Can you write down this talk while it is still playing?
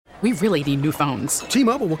We really need new phones.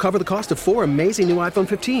 T-Mobile will cover the cost of 4 amazing new iPhone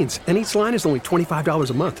 15s, and each line is only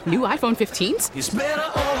 $25 a month. New iPhone 15s? It's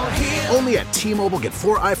better over here. Only at T-Mobile, get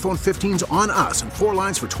 4 iPhone 15s on us and 4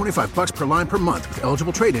 lines for $25 per line per month with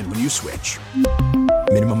eligible trade-in when you switch.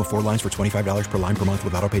 Minimum of 4 lines for $25 per line per month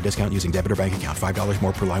with autopay discount using debit or bank account. $5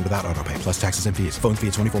 more per line without autopay, plus taxes and fees. Phone fee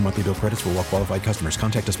at 24 monthly bill credits for well-qualified customers.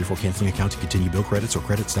 Contact us before canceling account to continue bill credits or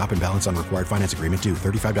credit stop and balance on required finance agreement due.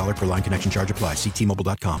 $35 per line connection charge applies. See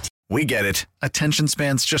T-Mobile.com. We get it. Attention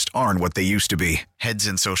spans just aren't what they used to be. Heads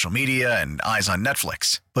in social media and eyes on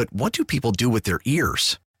Netflix. But what do people do with their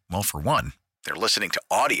ears? Well, for one, they're listening to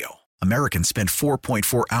audio. Americans spend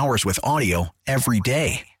 4.4 hours with audio every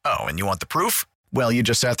day. Oh, and you want the proof? Well, you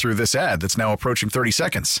just sat through this ad that's now approaching 30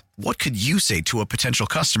 seconds. What could you say to a potential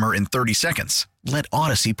customer in 30 seconds? Let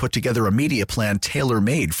Odyssey put together a media plan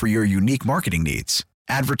tailor-made for your unique marketing needs.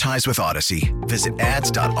 Advertise with Odyssey. Visit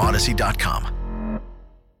ads.odyssey.com.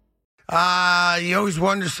 You always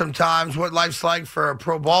wonder sometimes what life's like for a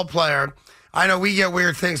pro ball player. I know we get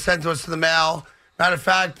weird things sent to us in the mail. Matter of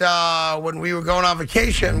fact, when we were going on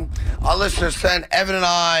vacation, our listeners sent Evan and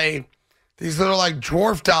I these little like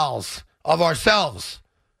dwarf dolls of ourselves.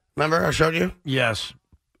 Remember I showed you? Yes.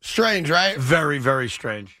 Strange, right? Very, very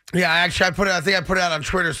strange. Yeah, I think I put it out on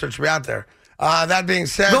Twitter, so it should be out there. That being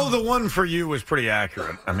said, though the one for you was pretty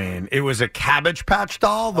accurate. I mean, it was a Cabbage Patch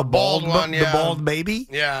doll, the bald one, the bald baby.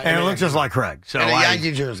 Yeah, and it looked just like Craig. So in a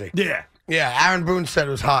Yankee jersey. Yeah. Yeah, Aaron Boone said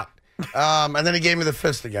it was hot. And then he gave me the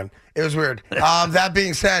fist again. It was weird. That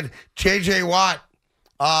being said, J.J. Watt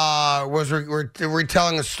was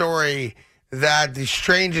retelling a story that the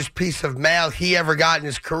strangest piece of mail he ever got in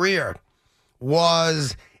his career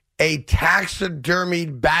was a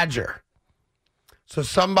taxidermied badger. So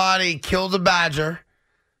somebody killed a badger,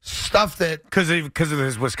 stuffed it. Because of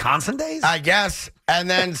his Wisconsin days? I guess, and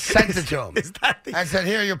then sent it to him. I said,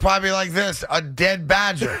 here, you're probably like this, a dead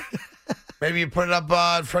badger. Maybe you put it up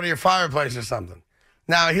in front of your fireplace or something.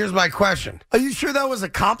 Now, here's my question. Are you sure that was a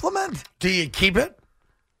compliment? Do you keep it?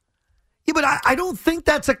 Yeah, but I don't think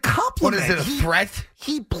that's a compliment. What is it, a threat?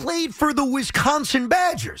 He played for the Wisconsin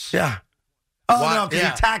Badgers. Yeah. Oh, no,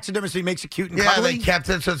 because he taxidermist, he makes it cute and cuddly? Yeah, they kept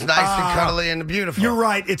it so it's nice and cuddly and beautiful. You're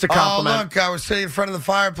right, it's a compliment. Oh, look, I was sitting in front of the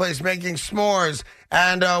fireplace making s'mores,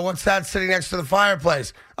 and what's that sitting next to the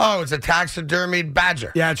fireplace? Oh, it's a taxidermied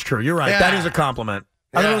badger. Yeah, it's true. You're right. Yeah. That is a compliment.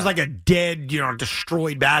 I thought it was like a dead,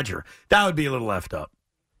 destroyed badger. That would be a little effed up.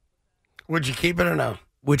 Would you keep it or no?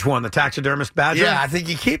 Which one? The taxidermist badger? Yeah, I think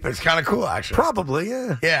you keep it. It's kind of cool, actually. Probably,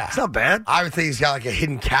 yeah. Yeah. It's not bad. I would think he's got like a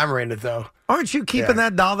hidden camera in it, though. Aren't you keeping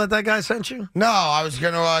that doll that guy sent you? No, I was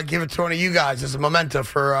going to give it to one of you guys as a memento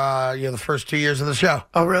for the first 2 years of the show.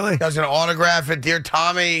 Oh, really? I was going to autograph it. Dear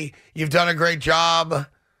Tommy, you've done a great job.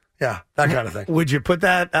 Yeah, that kind of thing. Would you put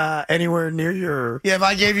that anywhere near your... Yeah, if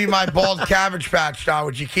I gave you my bald Cabbage Patch doll,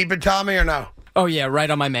 would you keep it, Tommy, or no? Oh, yeah,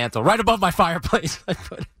 right on my mantle. Right above my fireplace. I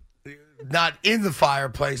put it. Not in the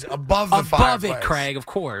fireplace, above the above fireplace. Above it, Craig, of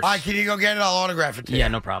course. All right, can you go get it? I'll autograph it to you. Yeah,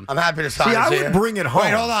 no problem. I'm happy to sign it. See, I would bring it home.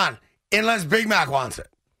 Wait, hold on. Unless Big Mac wants it.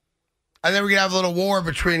 And then we can have a little war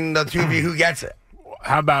between the two of you who gets it.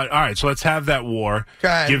 How about, all right, so let's have that war. Go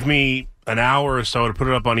ahead. Give me an hour or so to put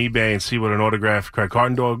it up on eBay and see what an autographed Craig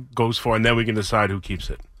Carton dog goes for, and then we can decide who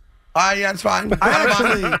keeps it. Yeah, that's fine. I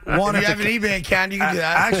actually wanted if you have an eBay account, you can do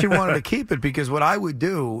that. I actually wanted to keep it because what I would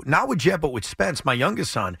do, not with Jet, but with Spence, my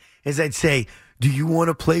youngest son, is I'd say, do you want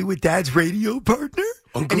to play with Dad's radio partner?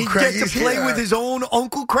 Uncle and he'd Craig get to play with his own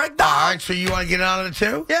Uncle Craig doll. All right, so you want to get on it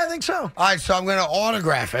too? Yeah, I think so. All right, so I'm going to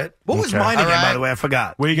autograph it. What was mine again, by the way? I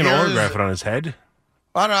forgot. Where are you going to autograph it, on his head?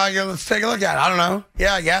 I don't know. Let's take a look at it. I don't know.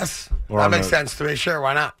 Yeah, I guess. That makes sense to me. Sure,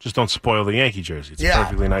 why not? Just don't spoil the Yankee jersey. It's a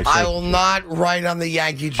perfectly nice I Yankee will jersey. not write on the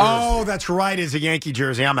Yankee jersey. Oh, that's right. It's a Yankee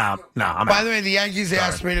jersey. I'm out. No, I'm out. By the way, the Yankees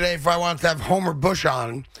asked me today if I wanted to have Homer Bush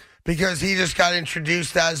on because he just got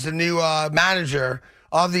introduced as the new manager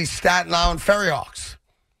of the Staten Island Ferryhawks.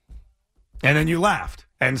 And then you laughed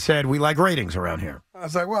and said, we like ratings around here. I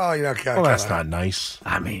was like, well, that's not nice.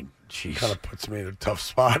 I mean, jeez. Kind of puts me in a tough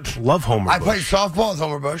spot. Love Homer Bush. I played softball with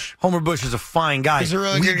Homer Bush. Homer Bush is a fine guy. He's a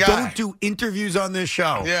really good guy. We don't do interviews on this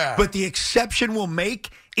show. Yeah. But the exception we'll make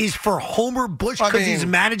is for Homer Bush because he's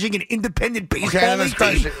managing an independent baseball league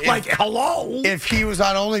team. Hello? If he was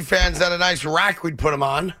on OnlyFans at a nice rack, we'd put him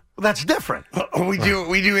on. Well, that's different. We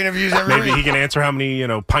do interviews every week. Maybe he can answer how many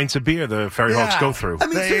pints of beer the Ferryhawks go through. I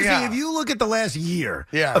mean, seriously, if you look at the last year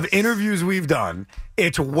of interviews we've done,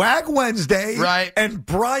 it's Wag Wednesday right. and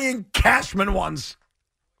Brian Cashman ones.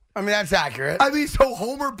 I mean, that's accurate. I mean, so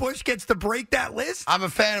Homer Bush gets to break that list? I'm a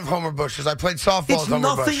fan of Homer Bush because I played softball It's with Homer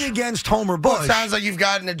nothing Bush. against Homer Bush. Well, it sounds like you've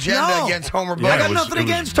got an agenda No. against Homer Bush. I got it was- nothing it was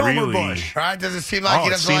against Homer really- Bush. Right? Does it seem like he it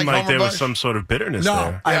doesn't seemed like like Homer there Bush? was some sort of bitterness No,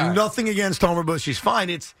 there. I Yeah. have nothing against Homer Bush. He's fine.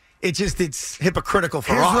 It's hypocritical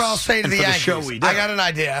for Here's us. what I'll say to and the for Yankees. show we do. I got an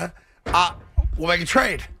idea. We'll make a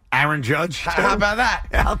trade. Aaron Judge. How about that?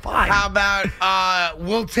 Yeah, fine. How about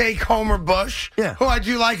we'll take Homer Bush, Yeah. who I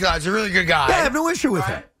do like. He's a really good guy. Yeah, I have no issue with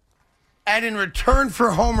him. And in return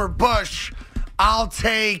for Homer Bush, I'll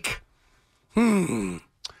take a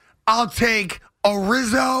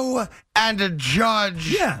Rizzo and a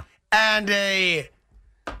Judge. Yeah. And a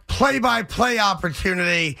play-by-play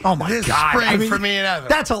opportunity Oh my this God! spring I mean, for me and Evan.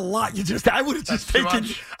 That's a lot. I would have just That's too taken.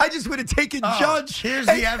 much. I just would have taken Oh, Judge. Here's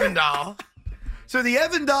the Evan doll. So the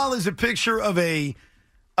Evan doll is a picture of a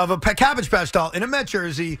Cabbage Patch doll in a Met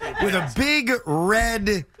jersey with a big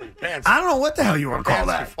red. Pants. I don't know what the hell you want to call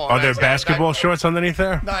Pants are that. falling Are out. there He's got a basketball diaper. shorts underneath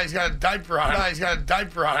there? No, he's got a diaper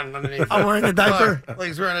on. Underneath. I'm wearing a diaper? Look,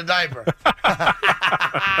 he's wearing a diaper.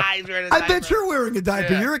 He's wearing a I diaper. bet you're wearing a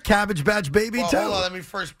diaper. Yeah. You're a Cabbage Patch baby Well, too. hold on, let me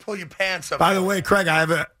first pull your pants up. By the way, Craig,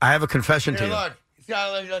 I have a confession to Here, you. look. He's got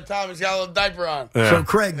a little diaper on. So,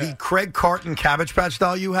 Craig, the Craig Carton Cabbage Patch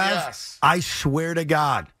doll you have, Yes. I swear to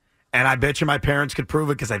God, and I bet you my parents could prove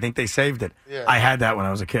it because I think they saved it. Yeah. I had that when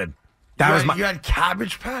I was a kid. That was my. You had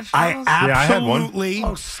Cabbage Patch I dolls? I had one. absolutely.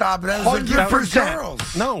 Oh, stop it. That was a gift for 100%.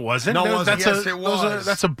 girls. No, it wasn't. No, it wasn't. That's Yes, it was.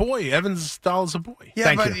 That's a boy. Evan's doll is a boy. Yeah,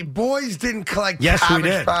 Thank but you. the boys didn't collect Yes, we Cabbage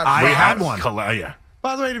did. Patch I dolls. had one. Yeah.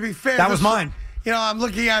 By the way, to be fair, That was this- mine. You know, I'm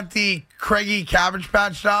looking at the Craigie Cabbage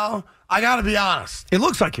Patch doll. I got to be honest. It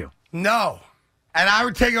looks like you. No. And I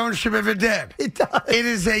would take ownership if it did. It does. It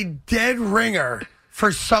is a dead ringer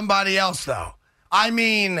for somebody else, though. I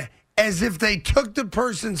mean, as if they took the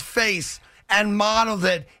person's face and modeled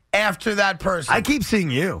it after that person. I keep seeing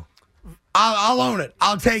you. I'll own it.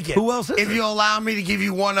 I'll take it. Who else is If it? you allow me to give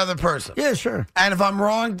you one other person. Yeah, sure. And if I'm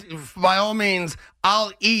wrong, by all means,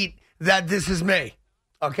 I'll eat that this is me.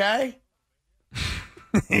 Okay?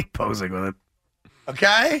 Posing with it.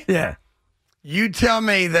 Okay? Yeah. You tell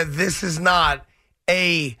me that this is not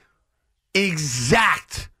a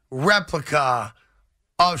exact replica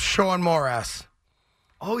of Sean Morass.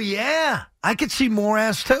 Oh yeah, I could see more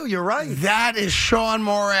ass too. You're right. That is Sean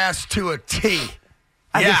Morass to a T.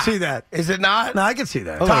 I Yeah. can see that. Is it not? No, I can see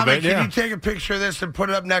that. little Tommy, bit, can yeah. you take a picture of this and put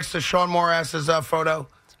it up next to Sean Morass's photo?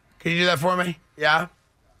 Can you do that for me? Yeah?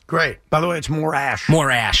 Great. By the way, it's more ash.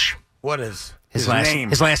 Morash. What is? His name.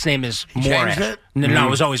 His last name is changed Morash. it? No, it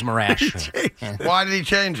was always Morash. Why did he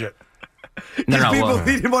change it? Because people well,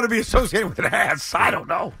 he didn't want to be associated with an ass. I don't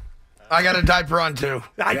know. I got a diaper on, too.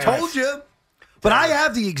 I told you. But I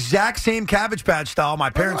have the exact same Cabbage Patch doll. My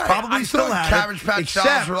parents probably I still thought have Cabbage it. Patch dolls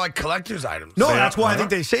except- were like collector's items. No, Yeah, that's why I uh-huh. think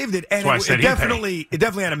they saved it. And That's why I it said definitely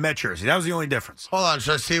had a Met jersey. That was the only difference. Hold on,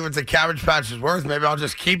 should I see what the Cabbage Patch is worth? Maybe I'll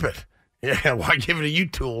just keep it. Yeah, why give it to you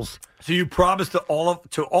tools? So you promised to all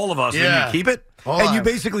of us Yeah. and you keep it? Hold and you on.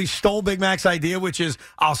 basically stole Big Mac's idea, which is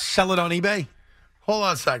I'll sell it on eBay? Hold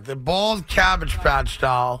on a sec. The bald Cabbage Patch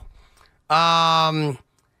doll,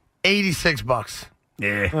 $86.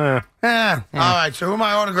 Yeah. All right, so who am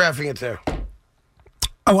I autographing it to?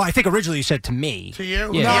 Oh, I think originally you said to me. To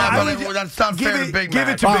you? Yeah. Yeah, I but would- that's not give fair it- to Big give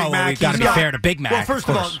Mac. it to Oh, Big well, Mac. we gotta He's be got- fair to Big Mac, Well, first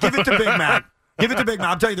of of all, course. give it to Big Mac. Give it to Big Mac.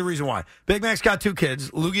 I'll tell you the reason why. Big Mac's got 2 kids.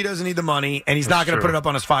 Loogie doesn't need the money, and he's not going to true. put it up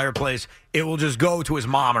on his fireplace. It will just go to his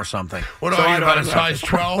mom or something. What So are I you, don't about a know. size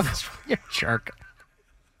 12? You jerk.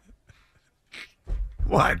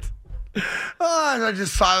 What? Oh, I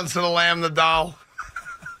just silenced the lamb, the doll.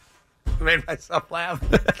 Made myself laugh.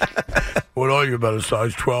 What are you, about a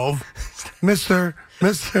size 12? Mister,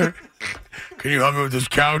 can you help me with this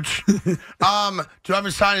couch? Do you want me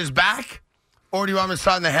to sign his back? Or do you want me to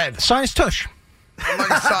sign the head? Sign his tush.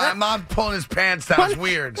 I'm not pulling his pants down. It's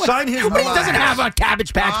weird. Sign his He mom. doesn't have a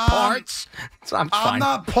Cabbage Patch Um, parts. So I'm I'm fine.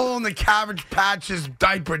 not pulling the Cabbage Patch's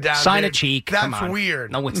diaper down. Sign a dude. cheek. That's Come on.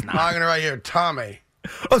 weird. No, it's not. I'm going to write here, Tommy.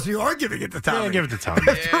 Oh, so you are giving it to Tommy. Yeah, give it to Tommy.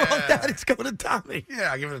 After all that, it's going to Tommy.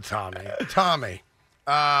 Yeah, give it to Tommy. Tommy.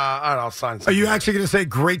 All right, I'll sign Are something. you actually going to say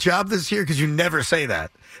great job this year? Because you never say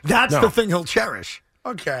that. That's No. the thing he'll cherish.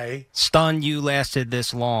 Okay. Stunned you lasted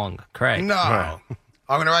this long, Craig. No. Right.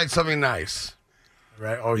 I'm going to write something nice.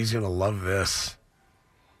 Right? Oh, he's going to love this.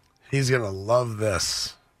 He's going to love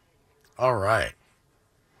this. All right.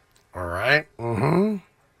 All right. Mm-hmm.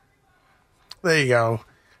 There you go.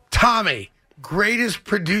 Tommy, greatest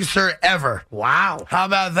producer ever. Wow. How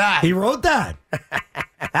about that? He wrote that.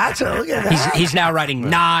 That's a look at that. He's now writing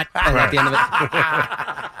not at the end of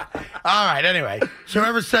it. All right, anyway. So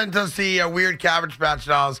whoever sent us the weird Cabbage Patch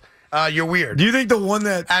dolls, you're weird. Do you think the one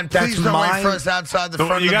and that's please don't wait mine? for us outside the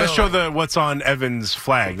front You of the guys show building. what's on Evan's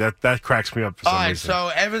flag. That cracks me up for some All right, reason. so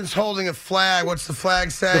Evan's holding a flag. What's the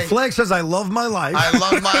flag say? The flag says, "I love my life." I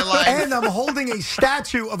love my life. And I'm holding a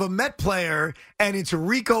statue of a Met player, and it's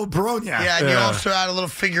Rico Brogna. Yeah, and you also had a little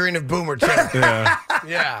figurine of Boomer, too.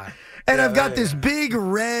 Yeah. And I've got this big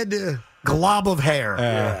red glob of hair.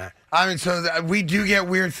 Yeah. I mean, so we do get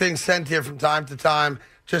weird things sent here from time to time,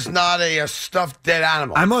 just not a stuffed dead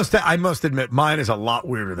animal. I must admit, mine is a lot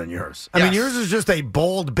weirder than yours. I mean, yours is just a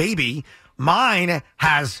bald baby. Mine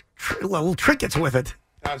has little trinkets with it.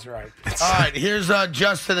 That's right. All right, here's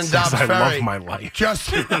Justin and Dobbs I Ferry. love my life.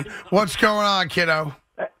 Justin, what's going on, kiddo?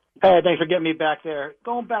 Hey, thanks for getting me back there.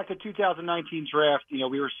 Going back to 2019 draft,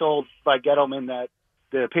 we were sold by Gettleman that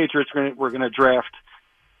the Patriots were going to draft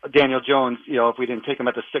Daniel Jones, if we didn't take him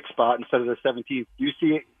at the 6th spot instead of the 17th. Do you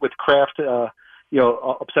see it with Kraft,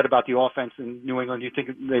 upset about the offense in New England? Do you think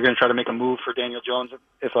they're going to try to make a move for Daniel Jones?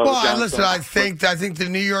 I think the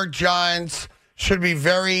New York Giants should be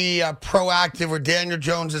very proactive with Daniel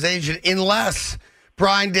Jones' agent, unless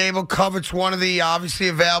Brian Dable covets one of the obviously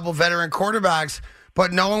available veteran quarterbacks.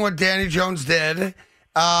 But knowing what Danny Jones did,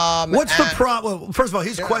 what's the problem? First of all,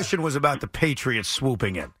 his question was about the Patriots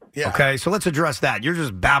swooping in. Yeah. Okay, so let's address that. You're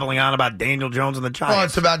just babbling on about Daniel Jones and the Giants. Well,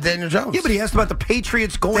 it's about Daniel Jones. Yeah, but he asked about the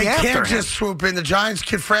Patriots going They after him. can't just swoop in. The Giants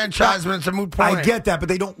could franchise him. It's a moot point. I get that, but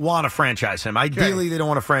they don't want to franchise him. Ideally, they don't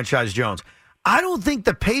want to franchise Jones. I don't think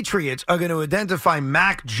the Patriots are going to identify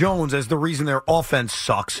Mac Jones as the reason their offense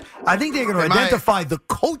sucks. I think they're going to identify the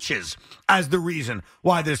coaches as the reason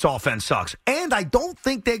why this offense sucks. And I don't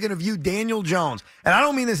think they're going to view Daniel Jones, and I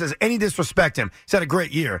don't mean this as any disrespect to him. He's had a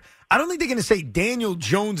great year. I don't think they're going to say Daniel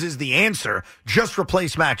Jones is the answer, just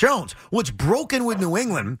replace Mac Jones. What's broken with New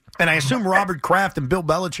England, and I assume Robert Kraft and Bill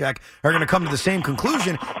Belichick are going to come to the same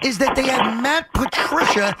conclusion, is that they had Matt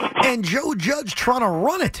Patricia and Joe Judge trying to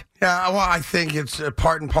run it. Yeah, well, I think it's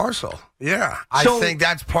part and parcel. Yeah, I think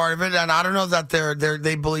that's part of it, and I don't know that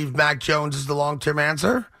they believe Mac Jones is the long-term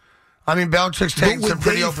answer. I mean, Belichick's taking some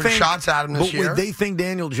pretty open shots at him this year. Would they think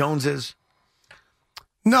Daniel Jones is?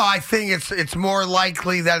 No, I think it's more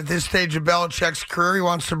likely that at this stage of Belichick's career, he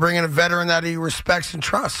wants to bring in a veteran that he respects and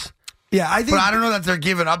trusts. Yeah, I think. But I don't know that they're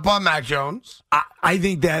giving up on Mac Jones. I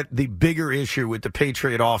think that the bigger issue with the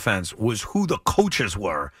Patriot offense was who the coaches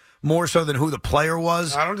were, more so than who the player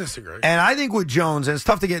was. I don't disagree. And I think with Jones, and it's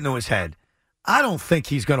tough to get into his head, I don't think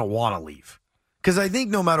he's going to want to leave. Because I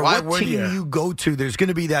think no matter what team you go to, there's going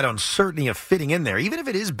to be that uncertainty of fitting in there, even if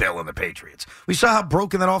it is Bill and the Patriots. We saw how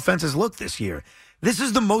broken that offense has looked this year. This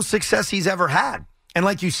is the most success he's ever had. And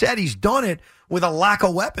like you said, he's done it with a lack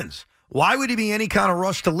of weapons. Why would he be any kind of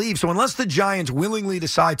rush to leave? So unless the Giants willingly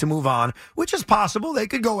decide to move on, which is possible, they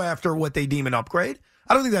could go after what they deem an upgrade.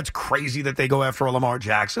 I don't think that's crazy that they go after a Lamar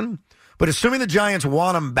Jackson. But assuming the Giants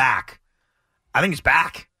want him back, I think it's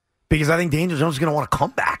back. Because I think Daniel Jones is going to want to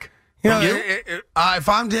come back. If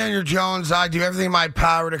I'm Daniel Jones, I do everything in my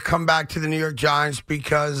power to come back to the New York Giants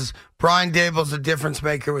because Brian Dable's a difference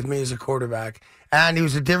maker with me as a quarterback. And he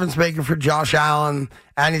was a difference maker for Josh Allen.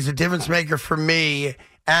 And he's a difference maker for me.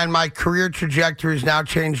 And my career trajectory has now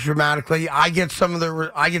changed dramatically. I get some of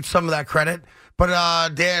that credit. But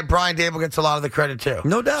Brian Dable gets a lot of the credit, too.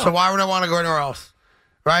 No doubt. So why would I want to go anywhere else?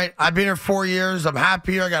 Right? I've been here 4 years. I'm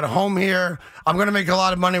happy here. I got a home here. I'm going to make a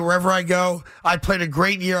lot of money wherever I go. I played a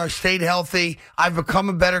great year. I stayed healthy. I've become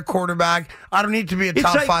a better quarterback. I don't need to be a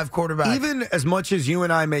top 5 quarterback. Even as much as you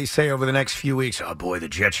and I may say over the next few weeks, oh boy, the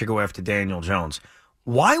Jets should go after Daniel Jones.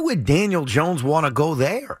 Why would Daniel Jones want to go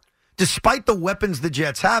there? Despite the weapons the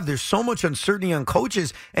Jets have, there's so much uncertainty on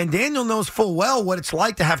coaches, and Daniel knows full well what it's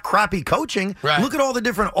like to have crappy coaching. Right. Look at all the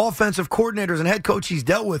different offensive coordinators and head coaches he's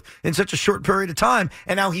dealt with in such a short period of time,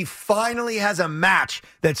 and now he finally has a match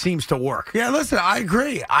that seems to work. Yeah, listen, I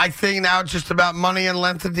agree. I think now it's just about money and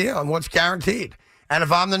length of deal and what's guaranteed. And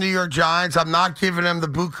if I'm the New York Giants, I'm not giving him the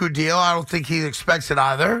buku deal. I don't think he expects it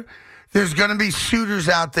either. There's going to be suitors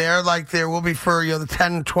out there like there will be for the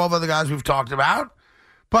 10, 12 other guys we've talked about.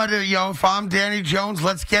 But, if I'm Danny Jones,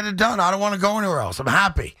 let's get it done. I don't want to go anywhere else. I'm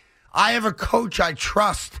happy. I have a coach I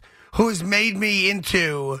trust who has made me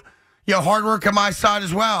into, hard work on my side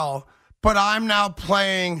as well. But I'm now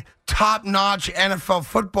playing top-notch NFL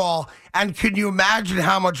football. And can you imagine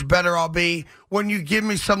how much better I'll be when you give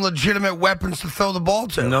me some legitimate weapons to throw the ball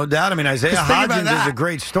to? No doubt. I mean, Isaiah Hodgins is a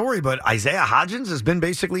great story, but Isaiah Hodgins has been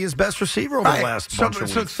basically his best receiver over the last bunch of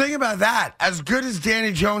weeks. So think about that. As good as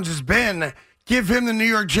Danny Jones has been, give him the New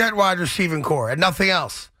York Jet wide receiving core and nothing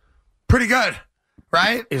else. Pretty good,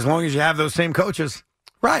 right? As long as you have those same coaches.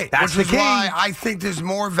 Right. That's Which the is key. why I think there's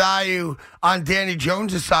more value on Danny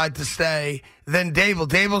Jones' side to stay than Dable.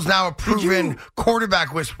 Dable's now a proven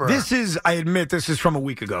quarterback whisperer. I admit, this is from a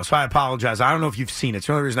week ago, so I apologize. I don't know if you've seen it. It's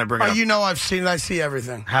the only reason I bring it up. You know I've seen it. I see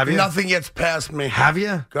everything. Have you? Nothing gets past me. Have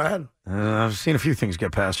you? Go ahead. I've seen a few things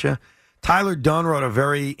get past you. Tyler Dunn wrote a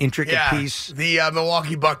very intricate piece. The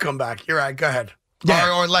Milwaukee Buck comeback. You're right. Go ahead.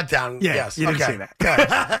 Yeah. Or letdown. Yeah, Yes. you didn't okay. see that. Go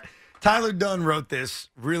ahead. Tyler Dunn wrote this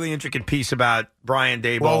really intricate piece about Brian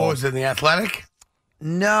Daboll. What was it, in The Athletic?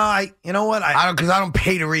 No, you know what? I don't, because I don't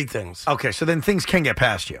pay to read things. Okay, so then things can get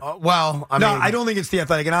past you. I don't think it's The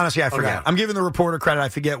Athletic, and honestly, I forget. Okay. I'm giving the reporter credit. I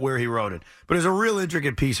forget where he wrote it. But it's a real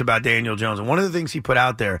intricate piece about Daniel Jones. And one of the things he put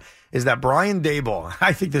out there is that Brian Daboll,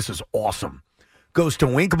 I think this is awesome, goes to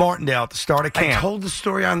Wink Martindale at the start of camp. I told the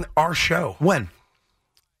story on our show. When?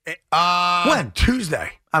 When?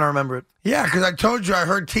 Tuesday. I don't remember it. Yeah, because I told you I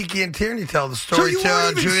heard Tiki and Tierney tell the So story you to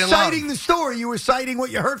weren't even Julian citing Love. the story. You were citing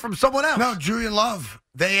what you heard from someone else. No, Julian Love.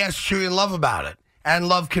 They asked Julian Love about it, and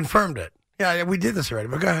Love confirmed it. Yeah, we did this already,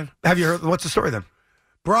 but go ahead. Have you heard? What's the story then?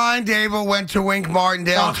 Brian Dable went to Wink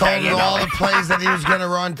Martindale and told him all the plays that he was going to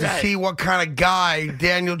run to see what kind of guy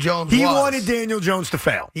Daniel Jones was. He wanted Daniel Jones to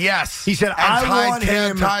fail. Yes. He said, I want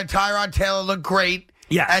him. Tyrod Taylor looked great.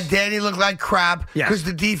 Yes. And Danny looked like crap because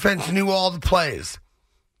the defense knew all the plays.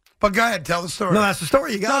 But go ahead, tell the story. No, that's the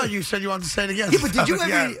story. You got No, it. you said you wanted to say it again. Yeah, but did you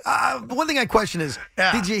ever? One thing I question is,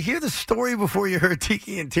 did you hear the story before you heard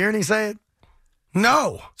Tiki and Tierney say it?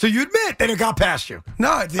 No. So you admit that it got past you?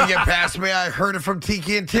 No, it didn't get past me. I heard it from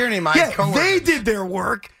Tiki and Tierney, my coworkers. They did their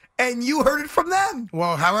work, and you heard it from them.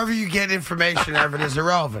 Well, however you get information, is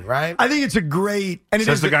irrelevant, right? I think it's a great. And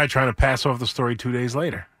Says the guy trying to pass off the story 2 days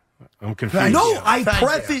later. I'm confused. I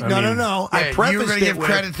prefaced. No. I prefaced you were going to give with,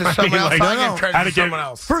 credit to someone else. I gave credit to someone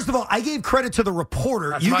else. First of all, I gave credit to the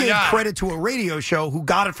reporter. That's you my gave guy. credit to a radio show who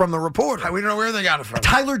got it from the reporter. We don't know where they got it from.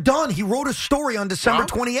 Tyler Dunn. He wrote a story on December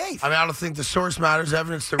 28th. I mean, I don't think the source matters.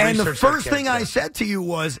 Evidence to And research. the first thing I said to you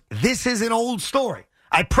was, this is an old story.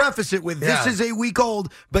 I preface it with, this is a week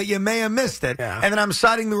old, but you may have missed it. Yeah. And then I'm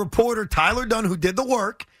citing the reporter, Tyler Dunn, who did the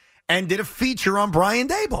work and did a feature on Brian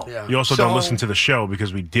Daboll. Yeah. You also don't listen to the show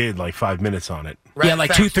because we did like 5 minutes on it. Right, yeah,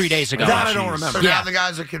 like 2-3 days ago. That I don't remember. So now the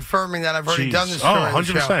guys are confirming that I've already done this Oh, story. on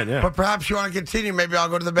the 100%, show. yeah. But perhaps you want to continue. Maybe I'll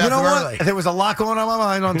go to the You bathroom know what? early. There was a lot going on in my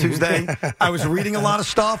mind on Tuesday. I was reading a lot of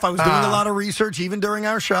stuff. I was doing a lot of research, even during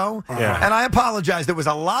our show. Yeah. And I apologize. There was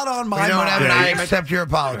a lot on my You know what, mind. Evan? I accept your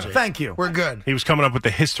apology. Thank you. We're good. He was coming up with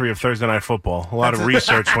the history of Thursday Night Football. A lot of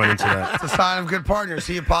research went into that. It's a sign of good partners.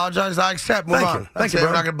 He apologized. I accept. Move Thank on. you. That's Thank you, it. We're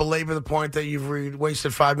brother. not going to belabor the point that you've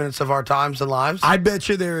wasted 5 minutes of our times and lives. I bet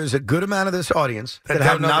you there is a good amount of this audience that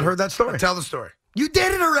have not heard that story. Tell the story. You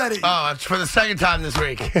did it already. Oh, it's for the second time this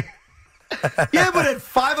week. Yeah, but at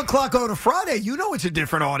 5 o'clock on a Friday, you know it's a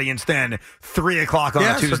different audience than 3 o'clock on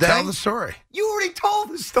a So Tuesday. tell the story. You already told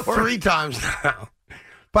the story. 3 times now.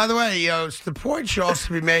 By the way, the point should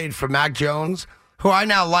also be made for Mac Jones, who I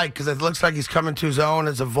now like because it looks like he's coming to his own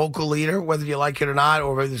as a vocal leader, whether you like it or not,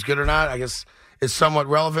 or whether he's good or not, I guess is somewhat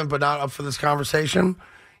relevant, but not up for this conversation.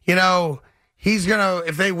 He's going to,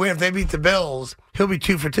 if they win, if they beat the Bills, he'll be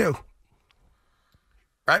 2 for 2.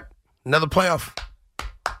 Right? Another playoff.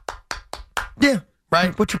 Yeah.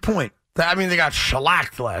 Right? What's your point? I mean, they got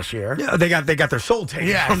shellacked last year. Yeah, they got their soul taken.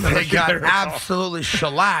 Yeah, from them. they got absolutely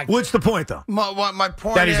shellacked. What's the point, though? My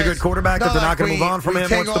point That he's a is, good quarterback, that they're not gonna move on from him?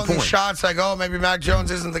 Take What's the all these point? shots, like, maybe Mac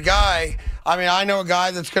Jones isn't the guy. I mean, I know a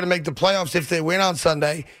guy that's going to make the playoffs if they win on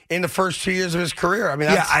Sunday in the first 2 years of his career. I mean,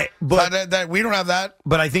 that we don't have that.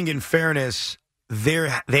 But I think in fairness,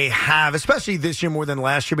 they have, especially this year more than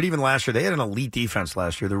last year, but even last year, they had an elite defense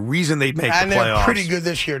last year. The reason they'd make And the playoffs. they're pretty good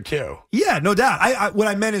this year, too. Yeah, no doubt. What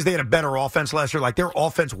I meant is they had a better offense last year. Like their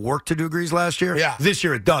offense worked to degrees last year. Yeah. This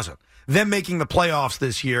year it doesn't. Them making the playoffs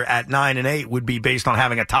this year at 9-8 would be based on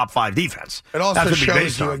having a top 5 defense. It also That's what it'd be shows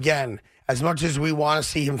based you, on. again, as much as we want to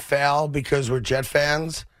see him fail because we're Jet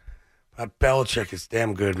fans, Belichick is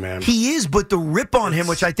damn good, man. He is, but the rip on him,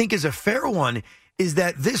 which I think is a fair one, is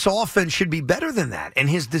that this offense should be better than that. And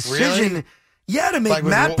his decision, Really? to make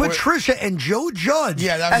Matt Patricia and Joe Judge.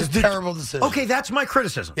 Yeah, that was a terrible decision. Okay, that's my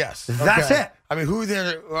criticism. Yes. That's Okay. it. I mean,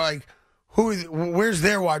 where's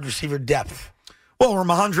their wide receiver depth? Well,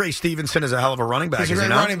 Ramondre Stevenson is a hell of a running back. He's a is he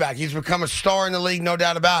great not? running back. He's become a star in the league, no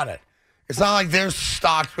doubt about it. It's not like they're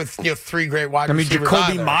stocked with 3 great wide receivers.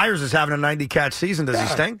 Jacoby either. Myers is having a 90-catch season. Does he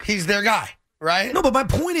stink? He's their guy, right? No, but my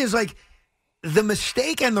point is, the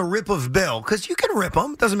mistake and the rip of Bill, because you can rip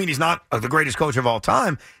him, doesn't mean he's not the greatest coach of all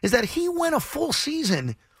time, is that he went a full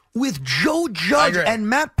season with Joe Judge and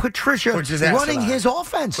Matt Patricia running his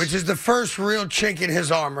offense. Which is the first real chink in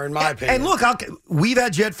his armor, in my opinion. And look, we've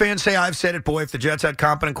had Jet fans say, I've said it, boy, if the Jets had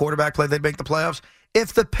competent quarterback play, they'd make the playoffs.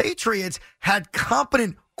 If the Patriots had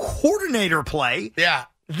competent coordinator play, there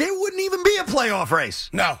wouldn't even be a playoff race.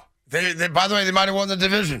 No. They by the way, they might have won the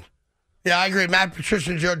division. Yeah, I agree. Matt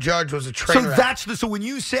Patricia and Joe Judge was a train wreck. So when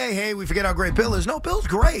you say, hey, we forget how great Bill is, no, Bill's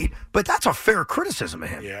great, but that's a fair criticism of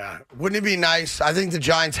him. Yeah. Wouldn't it be nice? I think the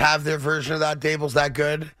Giants have their version of that. Dable's that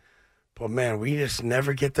good. But, man, we just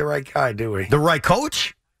never get the right guy, do we? The right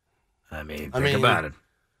coach? Think about it.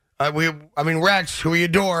 Rex, who we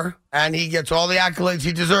adore, and he gets all the accolades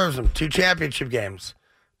he deserves them. 2 championship games.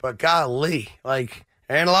 But, golly, ain't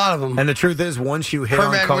a lot of them. And the truth is, once you hit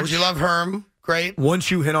on a coach. Would you love Herm? Great.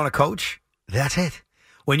 Once you hit on a coach, that's it.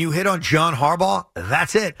 When you hit on John Harbaugh,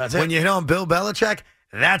 that's it. When you hit on Bill Belichick,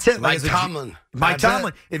 that's it. Mike Tomlin. Mike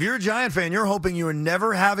Tomlin. If you're a Giant fan, you're hoping you're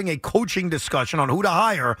never having a coaching discussion on who to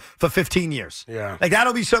hire for 15 years. Yeah.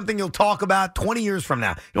 That'll be something you'll talk about 20 years from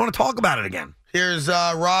now. You don't want to talk about it again. Here's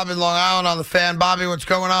Rob in Long Island on the Fan. Bobby, what's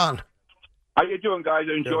going on? How you doing, guys?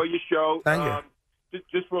 I enjoy your show. Thank you.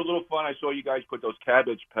 Just for a little fun, I saw you guys put those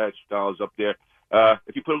Cabbage Patch dolls up there.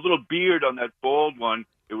 If you put a little beard on that bald one,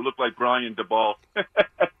 it would look like Brian DeBall.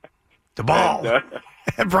 DeBall.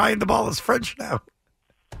 And Brian DeBall is French now.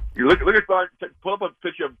 You look at Brian. Pull up a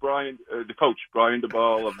picture of Brian, the coach, Brian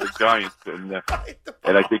DeBall of the Giants, and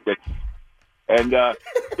I think that. And the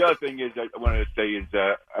other thing is, I wanted to say is,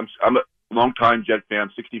 I'm a long-time Jet fan.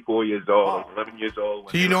 I'm 64 years old, 11 years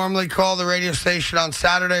old. Do you normally call the radio station on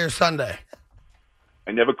Saturday or Sunday?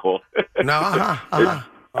 I never call. No.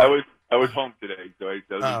 I was home today,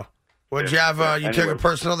 so Would you have? You took a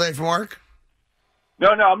personal day from work? No,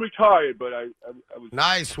 I'm retired, but I was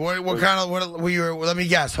nice. What kind of? What were you? Let me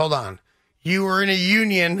guess. Hold on. You were in a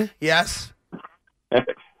union, yes?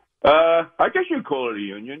 I guess you'd call it a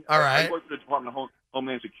union. All right. I worked for the Department of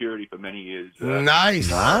Homeland Security for many years. Nice.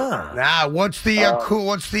 Now, what's the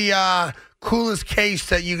coolest case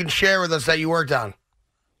that you can share with us that you worked on?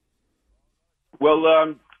 Well,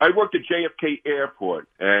 I worked at JFK Airport,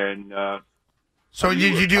 and so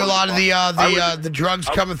did you do a lot of the drugs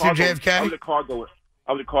coming through JFK? I was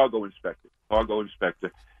a cargo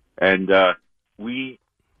inspector, and we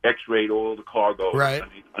X-rayed all the cargo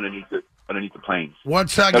underneath the planes.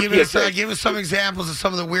 What's give us some examples of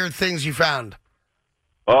some of the weird things you found?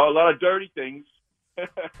 Oh, a lot of dirty things. Okay.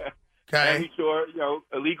 And we saw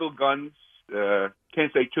illegal guns.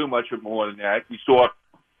 Can't say too much more than that. We saw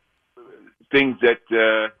things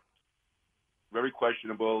that very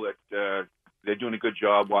questionable. That they're doing a good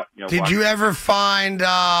job. Did you ever find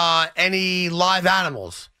any live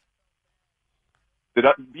animals?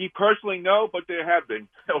 Me personally, no, but there have been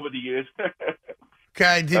over the years.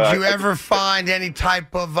 Okay. Did you ever find any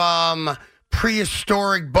type of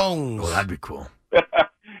prehistoric bones? Oh, that'd be cool.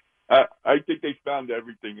 I think they found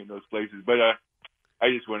everything in those places, but I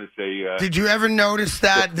just want to say. Did you ever notice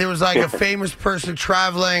that there was a famous person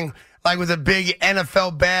traveling with a big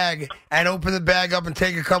NFL bag and open the bag up and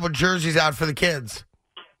take a couple jerseys out for the kids?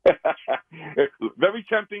 Very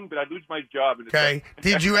tempting, but I'd lose my job. Okay.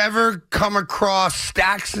 Did you ever come across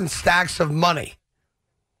stacks and stacks of money?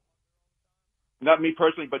 Not me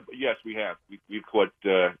personally, but yes, we have. We've caught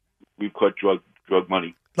drug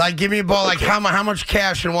money. Give me a ball. How much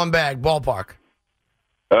cash in one bag? Ballpark.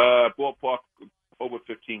 Ballpark over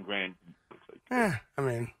 15 grand.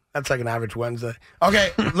 That's like an average Wednesday.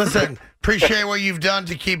 Okay, listen, appreciate what you've done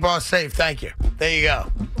to keep us safe. Thank you. There you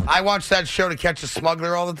go. I watch that show To Catch a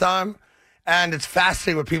Smuggler all the time, and it's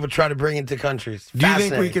fascinating what people try to bring into countries. Do you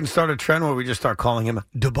think we can start a trend where we just start calling him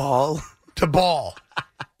DeBall? DeBall.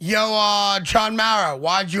 Yo, John Mara,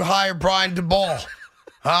 why'd you hire Brian DeBall?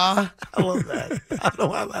 Huh? I love that. I don't know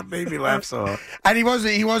why that made me laugh so hard. And he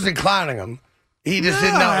wasn't clowning him. He just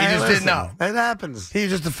didn't know. He just didn't know. It happens. He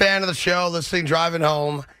was just a fan of the show, listening, driving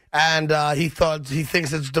home. And he thinks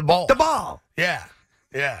it's DeBall. DeBall. Yeah.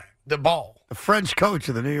 DeBall. The French coach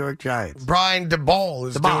of the New York Giants. Brian DeBall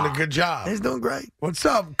is doing a good job. He's doing great. What's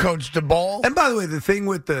up, Coach DeBall? And by the way, the thing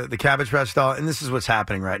with the Cabbage Patch doll, and this is what's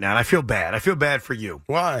happening right now, and I feel bad. I feel bad for you.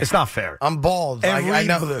 Why? It's not fair. I'm bald. I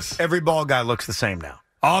know this. Every ball guy looks the same now.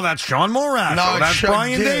 Oh, that's Sean Morash. No, that's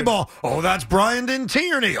Brian Daboll. Oh, that's Brian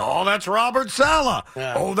Tierney. Oh, that's Robert Saleh.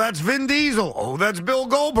 Yeah. Oh, that's Vin Diesel. Oh, that's Bill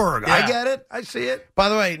Goldberg. Yeah. I get it. I see it. By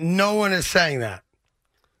the way, no one is saying that.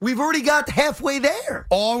 We've already got halfway there.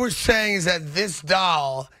 All we're saying is that this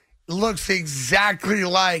doll looks exactly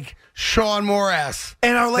like Sean Morash.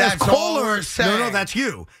 And our last that's caller all we're saying. No, that's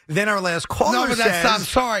you. Then our last caller no, but says... I'm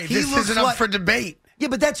sorry. This isn't up for debate. Yeah,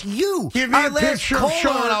 but that's you. Give me a picture of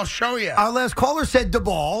Sean, I'll show you. Our last caller said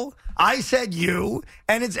DeBall. I said you,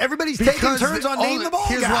 and it's everybody's taking turns on name the ball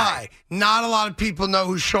Here's guy. why. Not a lot of people know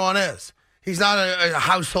who Sean is. He's not a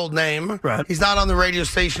household name. Right. He's not on the radio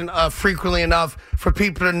station frequently enough for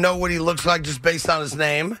people to know what he looks like just based on his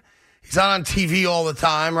name. He's not on TV all the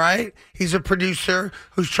time, right? He's a producer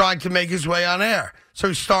who's trying to make his way on air. So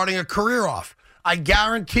he's starting a career off. I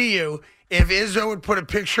guarantee you, if Izzo would put a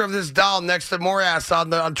picture of this doll next to Morass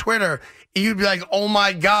on Twitter, you'd be like, oh,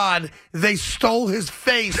 my God, they stole his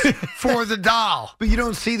face for the doll. But you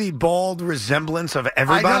don't see the bald resemblance of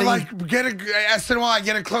everybody? I got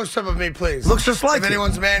get a close-up of me, please. Looks just like if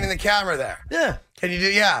anyone's manning the camera there. Yeah. Can you do,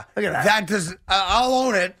 yeah. Look at that. That does, I'll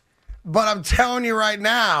own it, but I'm telling you right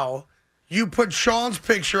now, you put Sean's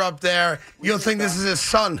picture up there, you'll think this is his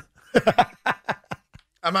son.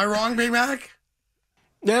 Am I wrong, Big Mac?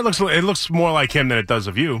 Yeah, it looks more like him than it does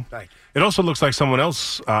of you. Thank you. It also looks like someone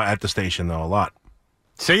else at the station, though, a lot.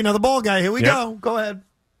 See, another ball guy. Here we go. Go ahead.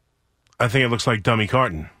 I think it looks like Dummy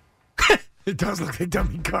Carton. It does look like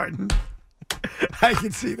Dummy Carton. I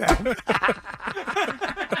can see that.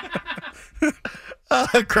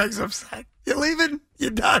 Craig's upset. You leaving?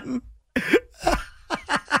 You done?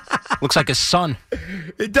 Looks like his son.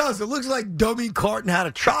 It does. It looks like Dummy Carton had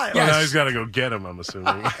a child. Well, now he's got to go get him, I'm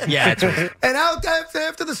assuming. Yeah, it's right. And out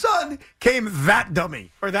after the son came that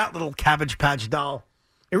dummy, or that little Cabbage Patch doll.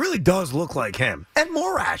 It really does look like him. And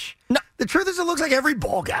Morash. No, the truth is it looks like every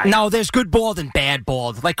bald guy. No, there's good bald and bad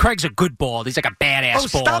bald. Like, Craig's a good bald. He's like a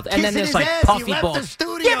badass bald. And then there's like puffy bald.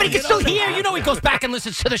 Yeah, but he can still hear. You know he goes back and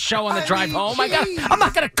listens to the show on the drive home. I'm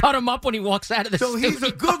not going to cut him up when he walks out of the studio. So he's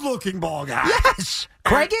a good-looking bald guy. Yes.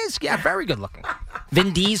 Craig is? Yeah, very good looking.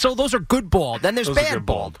 Vin Diesel, those are good bald. Then there's bad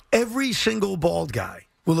bald. Every single bald guy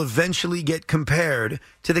will eventually get compared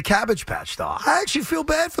to the Cabbage Patch doll. I actually feel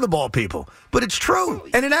bad for the bald people, but it's true.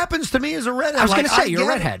 And it happens to me as a redhead. I was going to say, you're a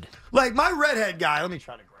redhead. Like my redhead guy, let me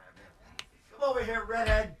try to grab him. Come over here,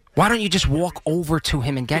 redhead. Why don't you just walk over to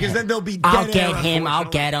him and get him? Because then they'll be dead I'll air, get him. I'll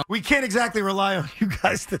get him. We can't exactly rely on you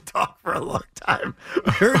guys to talk for a long time.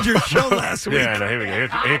 I heard your show last week. Yeah, no, here we go.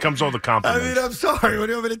 Here comes all the compliments. I mean, I'm sorry. What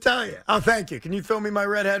do you want me to tell you? Oh, thank you. Can you film me my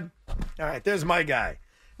redhead? All right, there's my guy.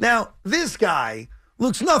 Now, this guy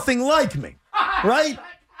looks nothing like me, right?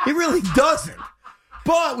 He really doesn't.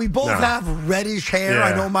 But we both have reddish hair. Yeah.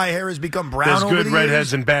 I know my hair has become brown There's over good the redheads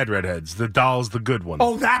years. and bad redheads. The doll's the good one.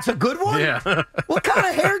 Oh, that's a good one? Yeah. What kind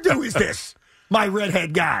of hairdo is this, my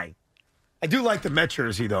redhead guy? I do like the Met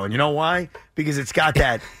jersey, though, and you know why? Because it's got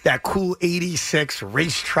that cool 86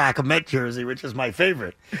 racetrack Met jersey, which is my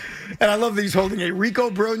favorite. And I love that he's holding a Rico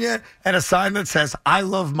Brogna and a sign that says, I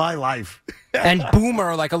love my life. And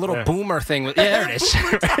Boomer, like a little Boomer thing. Yeah, there it is.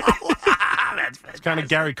 It's kind of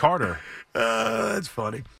Gary Carter. That's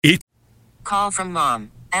funny. Call from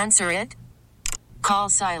mom. Answer it. Call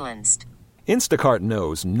silenced. Instacart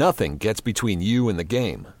knows nothing gets between you and the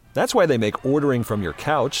game. That's why they make ordering from your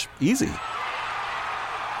couch easy.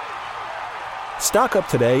 Stock up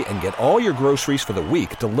today and get all your groceries for the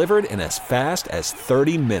week delivered in as fast as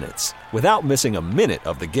 30 minutes without missing a minute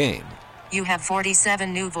of the game. You have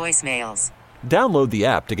 47 new voicemails. Download the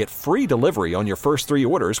app to get free delivery on your first 3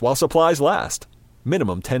 orders while supplies last.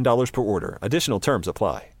 Minimum $10 per order. Additional terms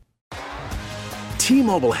apply.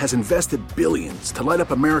 T-Mobile has invested billions to light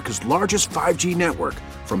up America's largest 5G network,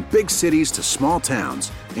 from big cities to small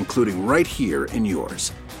towns, including right here in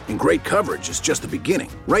yours. And great coverage is just the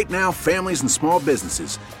beginning. Right now, families and small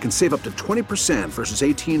businesses can save up to 20% versus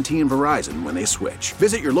AT&T and Verizon when they switch.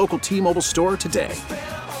 Visit your local T-Mobile store today.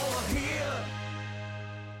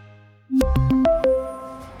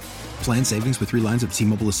 Plan savings with 3 lines of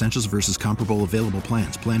T-Mobile Essentials versus comparable available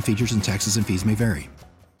plans. Plan features and taxes and fees may vary.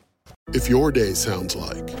 If your day sounds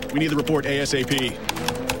like, we need the report ASAP,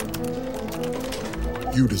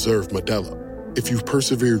 you deserve Modelo. If you've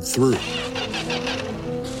persevered through,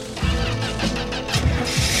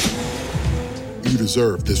 you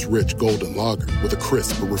deserve this rich golden lager with a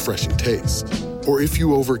crisp but refreshing taste. Or if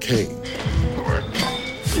you overcame, 2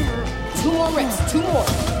 more reps, 2 more.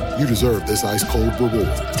 You deserve this ice-cold reward.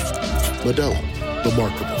 Modelo, the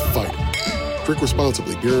Markable Fighter. Drink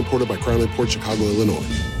responsibly. Beer imported by Crown Imports, Chicago, Illinois.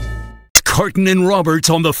 Carton and Roberts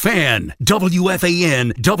on The Fan,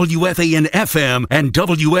 WFAN, WFAN-FM, and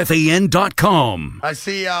WFAN.com. I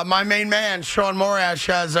see my main man, Sean Morash,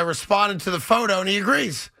 has responded to the photo, and he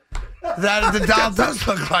agrees that the doll does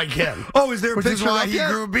look like him. Oh, is there a which picture is why up he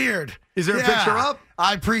yet? grew a beard. Is there a picture up?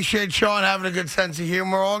 I appreciate Sean having a good sense of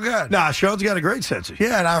humor. All good. Nah, Sean's got a great sense of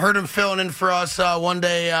humor. Yeah, and I heard him filling in for us one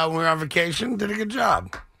day when we were on vacation. Did a good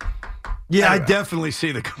job. Yeah, Anyway. I definitely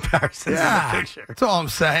see the comparisons in the picture. That's all I'm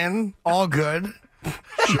saying. All good.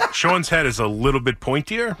 Sean's head is a little bit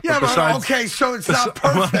pointier. Yeah, but okay, so it's not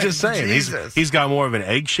perfect. I'm just saying, he's got more of an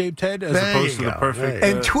egg-shaped head as opposed to the perfect.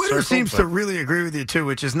 And Twitter seems to really agree with you too,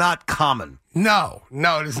 which is not common. No,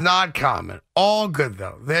 it is not common. All good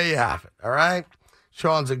though. There you have it. All right,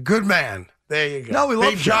 Sean's a good man. There you go. No, we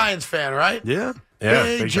love big Giants fan, right? Yeah.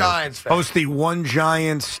 Big Giants fan. Host the One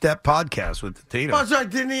Giant Step podcast with Tito. Well, sorry,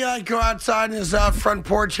 didn't he go outside in his front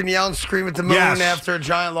porch and yell and scream at the moon after a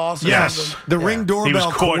Giant loss? Yes. The Ring doorbell. He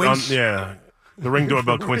was caught the Ring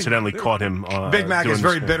doorbell coincidentally caught him. Big Mac is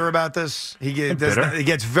very bitter about this. He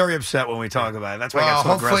gets very upset when we talk about it. That's why he gets so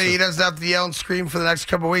hopefully aggressive. he doesn't have to yell and scream for the next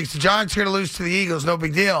couple of weeks. The Giants are going to lose to the Eagles, no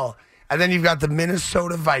big deal. And then you've got the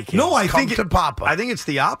Minnesota Vikings. No, I think it's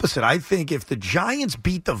the opposite. I think if the Giants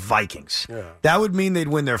beat the Vikings, that would mean they'd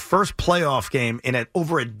win their first playoff game in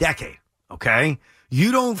over a decade. Okay?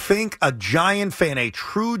 You don't think a Giant fan, a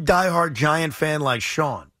true diehard Giant fan like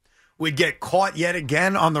Sean, would get caught yet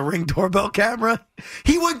again on the Ring doorbell camera?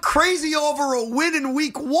 He went crazy over a win in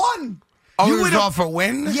week 1. Oh, it was off a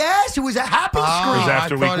win? Yes, it was a happy scream. It was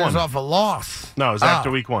after week 1. It was off a loss. No, it was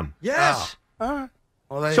after week 1. Yes. All right.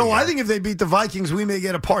 Well, so I think if they beat the Vikings, we may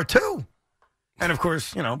get a part 2. And, of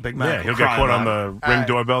course, Big Mac. Yeah, he'll get caught on the Ring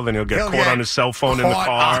doorbell, then he'll get caught on his cell phone in the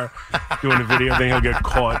car doing the video, then he'll get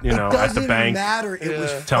caught, at the bank. It doesn't matter. It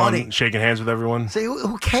was funny. Shaking hands with everyone. Say,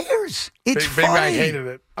 who cares? It's Big funny. Mac hated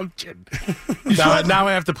it. I'm kidding. Now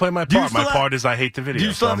I have to play my part. My part is I hate the video. Do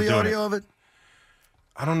you still have the audio of it?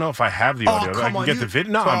 I don't know if I have the audio. I can get the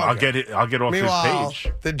video. No, I'll get it. I'll get off his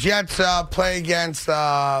page. The Jets play against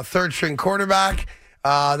third-string quarterback.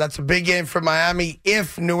 That's a big game for Miami.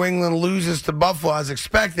 If New England loses to Buffalo as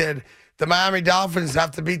expected, the Miami Dolphins have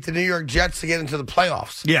to beat the New York Jets to get into the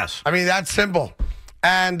playoffs. Yes. I mean, that's simple.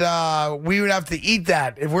 And we would have to eat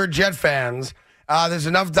that. If we're Jet fans, there's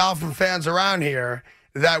enough Dolphin fans around here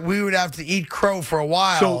that we would have to eat crow for a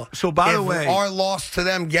while. So by the way, our loss to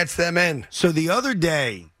them gets them in. So the other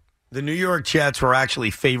day, the New York Jets were actually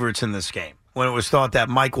favorites in this game when it was thought that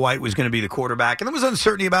Mike White was going to be the quarterback. And there was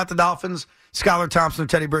uncertainty about the Dolphins, Skylar Thompson,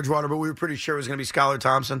 Teddy Bridgewater, but we were pretty sure it was going to be Skylar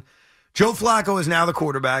Thompson. Joe Flacco is now the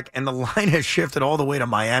quarterback, and the line has shifted all the way to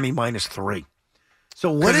Miami -3.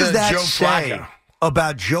 So what does that say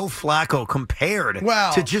about Joe Flacco compared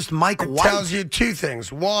to just Mike White? It tells you two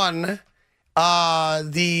things. One,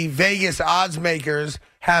 the Vegas odds makers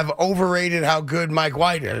have overrated how good Mike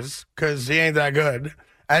White is because he ain't that good.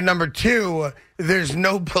 And number two, there's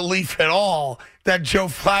no belief at all that Joe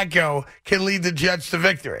Flacco can lead the Jets to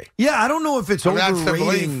victory. Yeah, I don't know if it's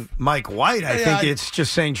overrating Mike White. I think it's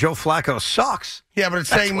just saying Joe Flacco sucks. Yeah, but it's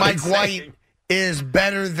saying Mike White is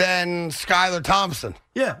better than Skylar Thompson.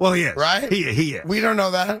 Yeah, well, he is. Right? He is. We don't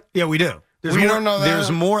know that. Yeah, we do. Don't know that.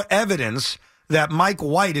 There's more evidence that Mike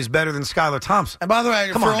White is better than Skylar Thompson. And by the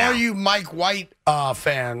way, for all you Mike White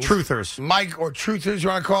fans. Truthers. Truthers, you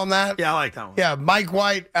want to call them that? Yeah, I like that one. Yeah, Mike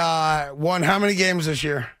White won how many games this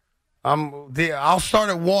year? I'll start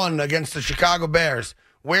at 1 against the Chicago Bears.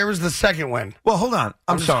 Where was the second win? Well, hold on.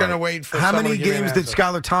 I'm just sorry. going to wait for how many games did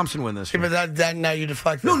Skylar Thompson win this year? But that now you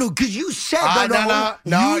deflect. No, because you said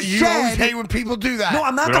no. You always hate when people do that. No,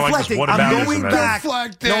 I'm not deflecting. I'm going back.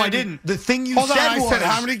 No, I didn't. The thing you said I said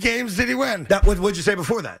how many games did he win? What'd you say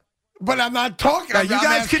before that? But I'm not talking. You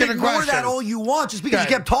guys can ignore that all you want. Just because you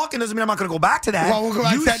kept talking doesn't mean I'm not going to go back to that. Well, we'll go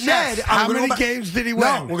back to that next. How many games did he win?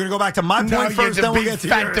 No, we're going to go back to my point first, then we'll get to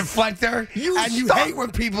yours. Deflector. You hate when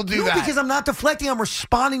people do that. No, because I'm not deflecting. I'm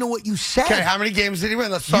responding to what you said. Okay, how many games did he win?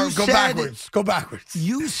 Let's start. Go backwards. Go backwards.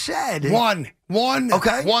 You said one.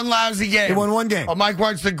 Okay. One lousy game. He won one game. Oh, Mike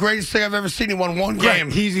White's the greatest thing I've ever seen. He won one game.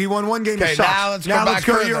 He won one game. Okay, now let's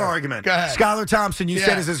go to your argument. Go ahead. Skylar Thompson, you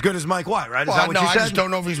said, is as good as Mike White, right? Is that what you said? I just don't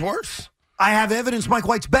know if he's worse. I have evidence Mike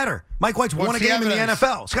White's better. Mike White's won a game in the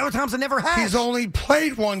NFL. Skylar Thompson never has. He's only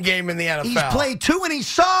played one game in the NFL. He's played 2 and he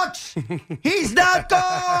sucks. He's not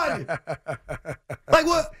good. Like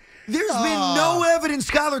what? There's been no evidence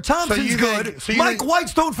Skylar Thompson's good. Mike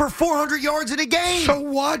White's thrown for 400 yards in a game. So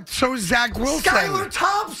what? So is Zach Wilson. Skylar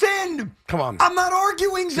Thompson. Come on. I'm not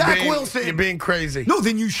arguing Zach Wilson. You're being crazy. No,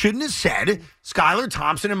 then you shouldn't have said Skylar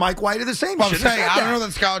Thompson and Mike White are the same. Well, I'm saying, I don't know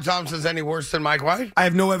that Skylar Thompson's any worse than Mike White. I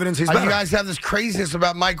have no evidence he's better. You guys have this craziness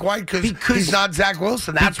about Mike White because he's not Zach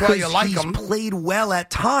Wilson. That's why you like him. He's played well at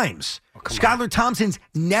times. Skylar Thompson's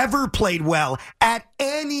never played well at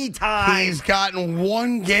any time. He's gotten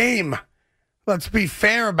one game. Let's be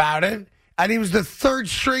fair about it. And he was the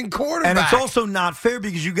third-string quarterback. And it's also not fair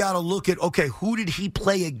because you got to look at, okay, who did he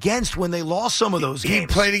play against when they lost some of those games? He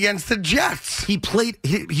played against the Jets.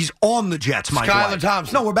 He's on the Jets, Mike White. Skylar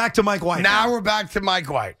Thompson. No, we're back to Mike White. Now we're back to Mike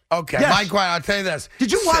White. Okay, yes. Mike White, I'll tell you this.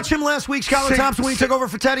 Did you watch him last week, Skylar Thompson, when he took over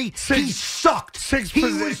for Teddy? He sucked. He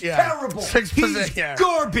was terrible. He's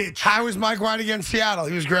garbage. How was Mike White against Seattle?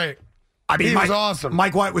 He was great. I mean, he was awesome.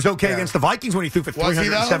 Mike White was okay against the Vikings when he threw for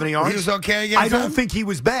 370 yards. He was okay against them? I don't think he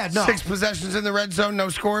was bad, no. 6 possessions in the red zone, no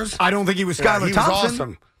scores? I don't think he was Skylar Thompson. He was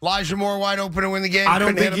awesome. Elijah Moore wide open to win the game. I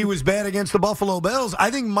don't think he was bad against the Buffalo Bills. I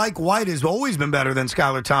think Mike White has always been better than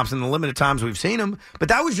Skylar Thompson the limited times we've seen him. But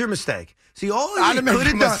that was your mistake. See, I didn't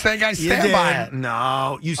make a mistake. I stand by it.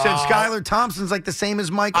 No, you said Skylar Thompson's like the same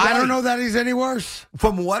as Mike White. I don't know that he's any worse.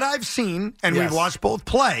 From what I've seen, and we've watched both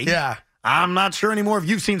play. Yeah. I'm not sure anymore if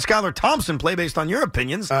you've seen Skylar Thompson play based on your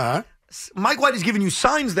opinions. Mike White has given you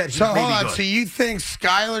signs that he's maybe good. So you think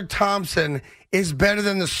Skylar Thompson is better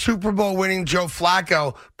than the Super Bowl winning Joe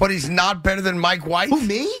Flacco, but he's not better than Mike White? Who,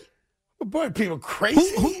 me? Oh, boy, people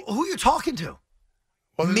crazy. Who are you talking to?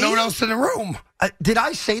 Well, there's no one else in the room. Did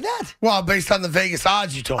I say that? Well, based on the Vegas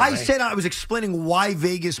odds you told me. I said I was explaining why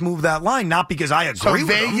Vegas moved that line, not because I agree with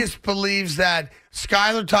them. So Vegas believes that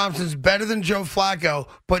Skylar Thompson's better than Joe Flacco,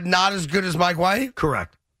 but not as good as Mike White?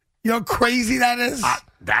 Correct. You know how crazy that is?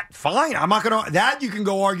 Fine. I'm not going to. That you can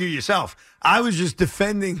go argue yourself. I was just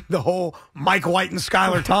defending the whole Mike White and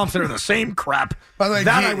Skylar Thompson are the same crap. By the way,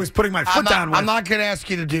 I was putting my foot down with. I'm not going to ask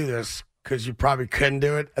you to do this because you probably couldn't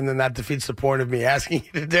do it, and then that defeats the point of me asking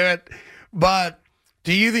you to do it. But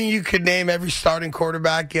do you think you could name every starting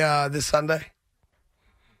quarterback this Sunday?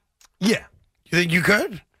 Yeah. You think you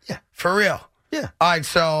could? Yeah. For real? Yeah. All right,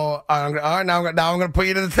 so now I'm going to put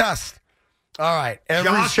you to the test. All right.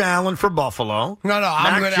 Josh Allen for Buffalo. No,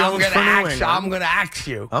 I'm going to ask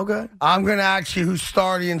you. Okay. I'm going to ask you who's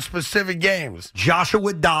starting in specific games.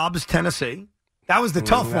 Joshua Dobbs, Tennessee. That was the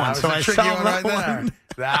tough one. So I solved that one.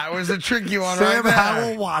 That was a tricky one Sam right there.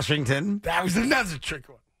 Howell, Washington. That was another tricky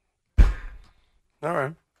one. All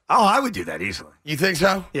right. Oh, I would do that easily. You think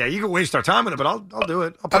so? Yeah, you can waste our time with it, but I'll do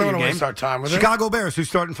it. I don't want to waste our time with it. Chicago Bears, who's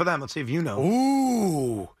starting for them? Let's see if you know.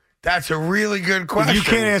 Ooh, that's a really good question. If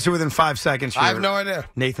you can't answer within 5 seconds. I have no idea.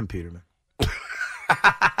 Nathan Peterman.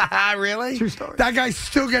 Really? True story. That guy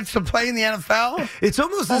still gets to play in the NFL? It's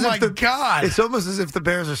almost oh as my if God. It's almost as if the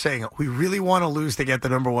Bears are saying, we really want to lose to get the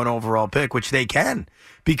number 1 overall pick, which they can.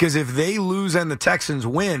 Because if they lose and the Texans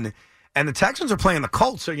win, and the Texans are playing the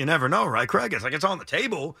Colts, so you never know, right, Craig? It's like it's on the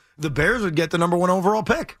table. The Bears would get the number 1 overall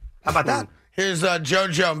pick. How about that? Here's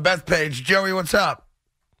JoJo and Bethpage. Joey, what's up?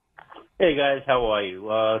 Hey, guys. How are you?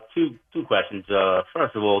 Two questions.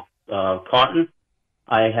 First of all, Carton,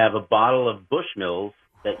 I have a bottle of Bushmills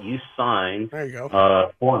that you signed there you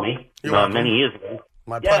go. For me many years ago.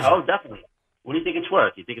 My pleasure. Oh, definitely. What do you think it's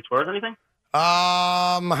worth? Do you think it's worth anything?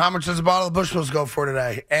 How much does a bottle of Bushmills go for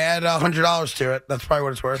today? Add $100 to it. That's probably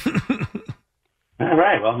what it's worth. All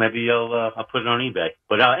right. Well, maybe I'll put it on eBay.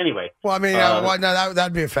 But anyway. Well, I mean, no,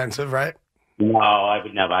 that'd be offensive, right? No, I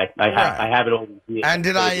would never. I have it over here. And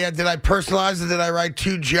did I personalize it? Did I write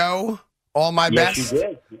to Joe all my best? Yes, you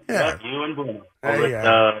did. Yeah. You and Bruno. There you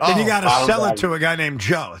go. Then you got to sell it to a guy named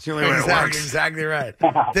Joe. That's the only way it works. Exactly right.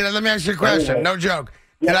 Let me ask you a question. No joke.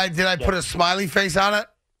 Did I put a smiley face on it?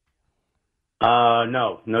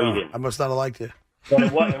 No, you didn't. I must not have liked you. But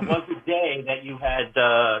it was a day that you had.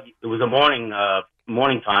 It was a morning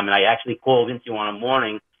time, and I actually called into you on a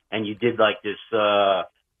morning, and you did like this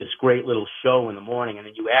great little show in the morning, and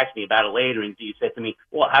then you asked me about it later, and you said to me,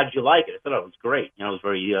 "Well, how did you like it?" I said, "Oh, it was great. You know, it was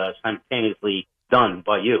very simultaneously done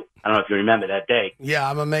by you." I don't know if you remember that day. Yeah,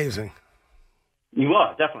 I'm amazing. You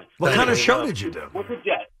are definitely. What kind of show did you do? With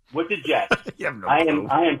the Jets. You have no I clue.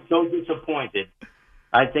 am so disappointed.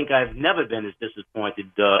 I think I've never been as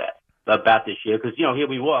disappointed about this year because, here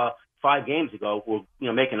we were 5 games ago.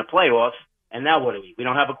 We're, making the playoffs, and now what are we? We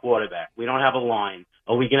don't have a quarterback. We don't have a line.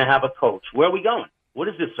 Are we going to have a coach? Where are we going? What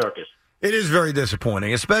is this circus? It is very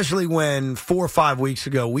disappointing, especially when 4 or 5 weeks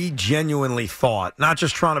ago we genuinely thought, not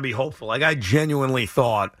just trying to be hopeful, like I genuinely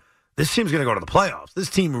thought this team's going to go to the playoffs. This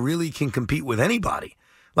team really can compete with anybody.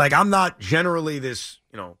 Like I'm not generally this,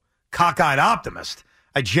 cockeyed optimist.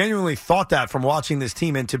 I genuinely thought that from watching this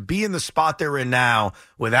team, and to be in the spot they're in now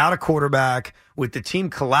without a quarterback, with the team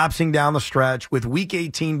collapsing down the stretch, with Week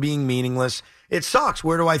 18 being meaningless, it sucks.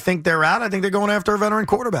 Where do I think they're at? I think they're going after a veteran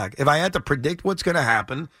quarterback. If I had to predict what's going to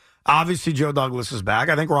happen, obviously Joe Douglas is back.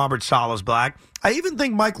 I think Robert Saleh's back. I even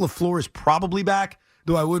think Mike LaFleur is probably back,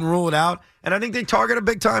 though I wouldn't rule it out. And I think they target a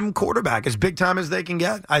big-time quarterback, as big-time as they can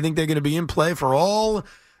get. I think they're going to be in play for all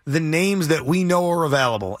the names that we know are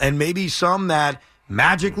available, and maybe some that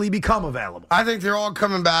magically become available. I think they're all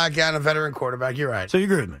coming back and a veteran quarterback. You're right. So you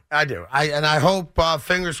agree with me? I do. I hope,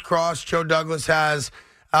 fingers crossed, Joe Douglas has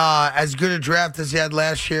as good a draft as he had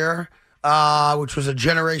last year, which was a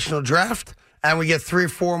generational draft, and we get 3 or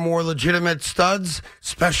 4 more legitimate studs,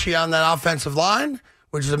 especially on that offensive line,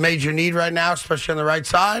 which is a major need right now, especially on the right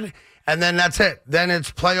side. And then that's it. Then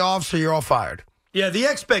it's playoffs or you're all fired. Yeah, the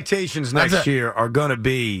expectations next year are going to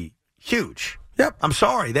be huge. Yep. I'm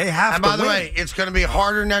sorry. They have and to by the win. way, it's going to be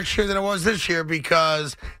harder next year than it was this year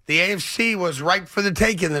because the AFC was ripe for the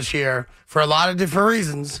taking this year for a lot of different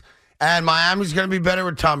reasons. And Miami's going to be better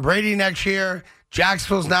with Tom Brady next year.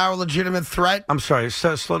 Jacksonville's now a legitimate threat. I'm sorry.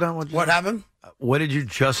 Slow down. What happened? What did you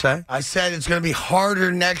just say? I said it's going to be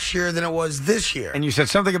harder next year than it was this year. And you said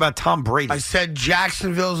something about Tom Brady. I said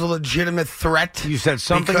Jacksonville's a legitimate threat. You said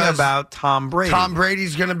something about Tom Brady. Tom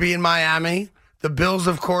Brady's going to be in Miami. The Bills,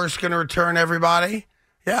 of course, going to return everybody.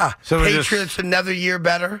 Yeah. So Patriots another year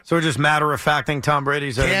better. So we're just matter-of-facting Tom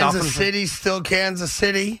Brady's Kansas City, still Kansas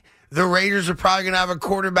City. The Raiders are probably going to have a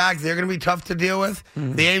quarterback. They're going to be tough to deal with.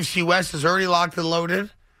 Mm-hmm. The AFC West is already locked and loaded.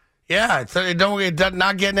 Yeah, it's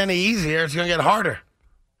not getting any easier. It's going to get harder.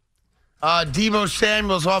 Deebo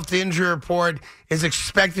Samuel's off the injury report, is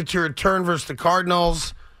expected to return versus the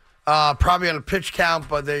Cardinals. Probably on a pitch count,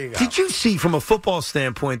 but there you go. Did you see, from a football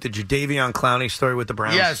standpoint, the Jadeveon Clowney story with the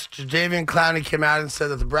Browns? Yes, Jadeveon Clowney came out and said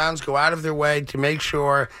that the Browns go out of their way to make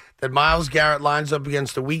sure that Myles Garrett lines up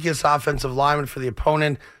against the weakest offensive lineman for the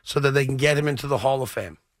opponent so that they can get him into the Hall of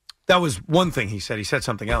Fame. That was one thing he said. He said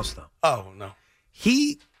something else, though. Oh, no.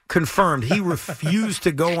 He confirmed he refused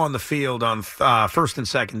to go on the field on first and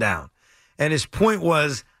second down. And his point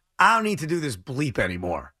was, I don't need to do this bleep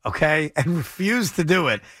anymore, okay? And refused to do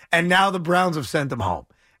it. And now the Browns have sent him home.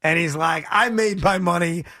 And he's like, I made my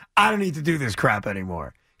money. I don't need to do this crap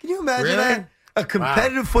anymore. Can you imagine that? A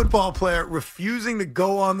competitive football player refusing to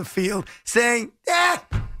go on the field, saying, I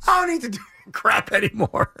don't need to do crap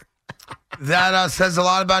anymore. That says a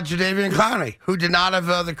lot about Jadeveon Clowney, who did not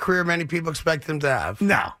have the career many people expect him to have.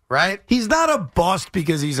 No. Right? He's not a bust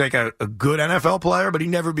because he's like a good NFL player, but he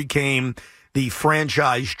never became the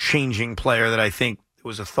franchise-changing player that I think it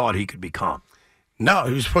was a thought he could become. No,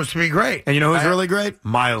 he was supposed to be great. And you know who's really great?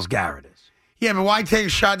 Myles Garrett is. Yeah, but why take a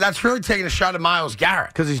shot? That's really taking a shot at Myles Garrett.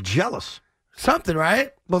 Because he's jealous. Something,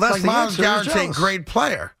 right? Well, that's like the Myles answer. Garrett's a great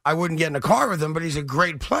player. I wouldn't get in a car with him, but he's a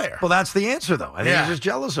great player. Well, that's the answer, though. I think he's just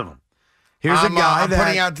jealous of him. Here's a guy I'm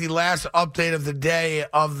putting out the last update of the day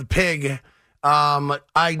of the pig. I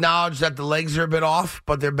acknowledge that the legs are a bit off,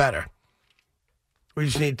 but they're better. We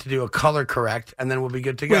just need to do a color correct, and then we'll be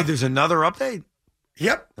good to go. Wait, there's another update?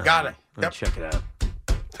 Yep, got it. Yep. Check it out.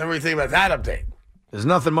 Tell me what you think about that update. There's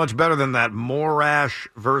nothing much better than that Morash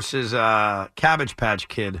versus Cabbage Patch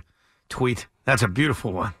Kid tweet. That's a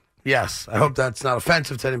beautiful one. Yes, I hope that's not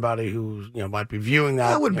offensive to anybody who might be viewing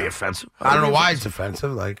that. That would be offensive. I don't know why it's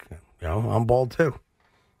offensive. Like, I'm bald too.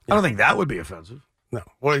 I don't think that would be offensive. No.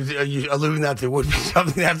 Well, are you alluding that there would be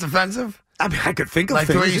something that's offensive? I mean, I could think of like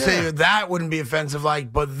things. Like the way you say that wouldn't be offensive,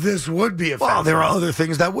 but this would be offensive. Well, there are other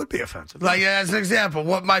things that would be offensive. Like, as an example,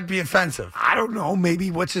 what might be offensive? I don't know. Maybe,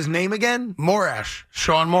 what's his name again? Morash.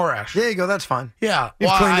 Sean Morash. There you go. That's fine. Yeah. You've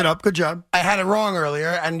cleaned it up. Good job. I had it wrong earlier,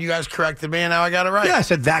 and you guys corrected me, and now I got it right. Yeah, I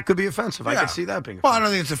said that could be offensive. I could see that being offensive. Well, I don't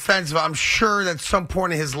think it's offensive. I'm sure that at some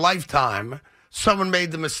point in his lifetime, someone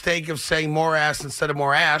made the mistake of saying Morash instead of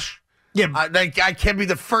Morash. Yeah, I can't be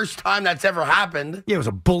the first time that's ever happened. Yeah, it was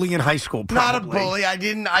a bully in high school. Probably. Not a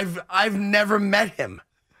bully. I've never met him.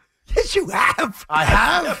 Yes, you have. I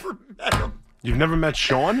have. Never met him. You've never met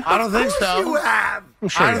Sean? I don't think so. You have. I'm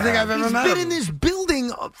sure I don't think I've ever met him. He's been in this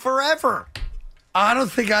building forever. I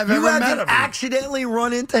don't think I've ever met him. You accidentally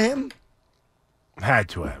run into him? Had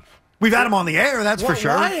to have. We've had him on the air, that's for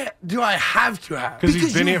sure. Why do I have to have? Because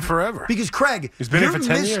he's been here forever. Because, Craig, he's been you're here for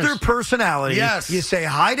 10 Mr. years. Personality. Yes. You say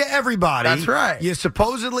hi to everybody. That's right. You're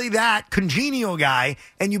supposedly that congenial guy,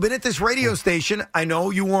 and you've been at this radio station. I know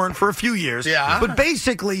you weren't for a few years. Yeah. But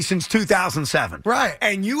basically since 2007. Right.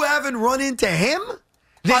 And you haven't run into him?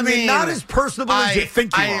 I mean, not as personable as you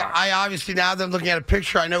think you are. I obviously, now that I'm looking at a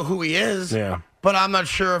picture, I know who he is. Yeah. But I'm not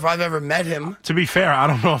sure if I've ever met him. To be fair, I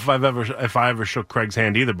don't know if I ever shook Craig's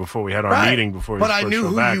hand either before we had our meeting before. But I knew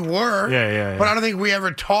who you were. Yeah. But I don't think we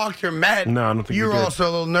ever talked or met. No, I don't think you we were did. also a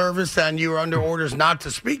little nervous and you were under orders not to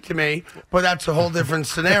speak to me. But that's a whole different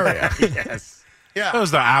scenario. Yes. Yeah. Those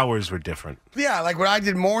the hours were different. Yeah, like when I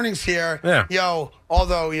did mornings here. Yeah.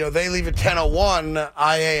 Although they leave at 10:01,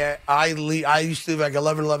 I used to leave like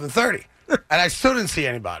 11:30, and I still didn't see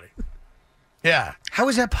anybody. Yeah. How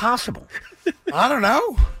is that possible? I don't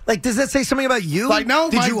know. Like, does that say something about you? Like, no,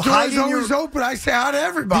 did my you hide door's always open. I say hi to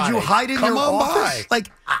everybody. Did you hide in Come your on office? by.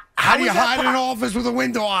 Like, how do you hide in an office with a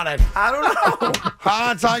window on it? I don't know.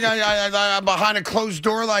 It's like I'm behind a closed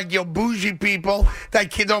door, like bougie people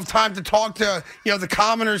that don't have time to talk to the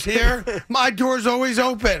commoners here. My door's always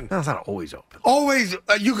open. No, it's not always open. Always,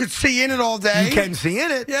 you could see in it all day. You can see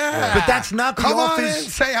in it. Yeah, but that's not the Come office. on in,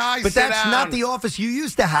 say hi. But sit that's down. not the office you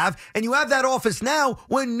used to have, and you have that office now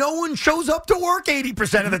when no one shows up to work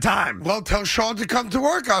 80% of the time. Well, tell Sean to come to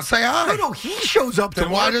work. I'll say hi. No, he shows up to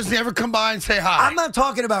Then work. why doesn't he ever come by and say hi? I'm not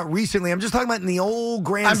talking about recently. I'm just talking about in the old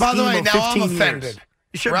grand And by the scheme way, of now 15 I'm offended. years.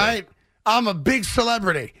 You should right? I'm a big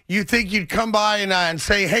celebrity. You think you'd come by and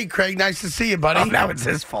say, "Hey, Craig, nice to see you, buddy." Oh, now it's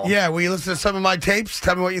his fault. Yeah, will you listen to some of my tapes?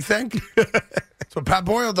 Tell me what you think. That's what Pat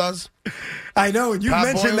Boyle does. I know, and you Pat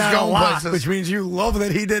mentioned Boyle's that a going lot, places. which means you love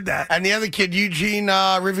that he did that. And the other kid, Eugene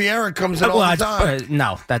Riviera, comes in all the time.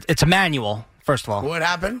 No, it's Emmanuel, first of all. What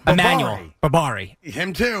happened? Emmanuel. Barbari.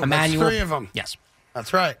 Him too. Emmanuel. That's 3 of them. Yes.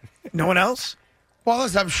 That's right. No one else? Well,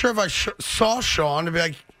 listen, I'm sure if I saw Sean, I'd be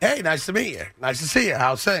like, "Hey, nice to meet you. Nice to see you.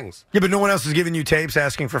 How's things?" Yeah, but no one else is giving you tapes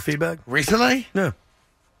asking for feedback? Recently? No.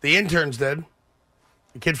 The interns did.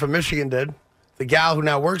 The kid from Michigan did. The gal who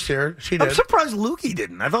now works here, she did. I'm surprised Lukey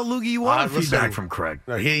didn't. I thought Lukey, you wanted feedback from Craig.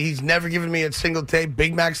 No, he's never given me a single tape.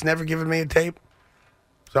 Big Mac's never given me a tape.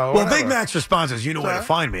 So Well, whatever. Big Mac's response is, you know where to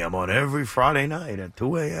find me. I'm on every Friday night at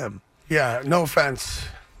 2 a.m. Yeah, no offense.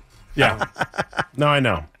 Yeah. No, I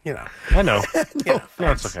know. You know. I know. No,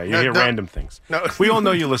 it's okay. You hear random things. No. We all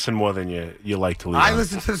know you listen more than you like to listen. I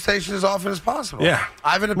listen to the station as often as possible. Yeah.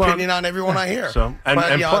 I have an opinion on everyone I hear. So, and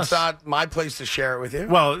but plus, it's not my place to share it with you.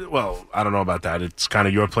 Well, I don't know about that. It's kind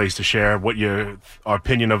of your place to share what our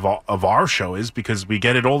opinion of our show is because we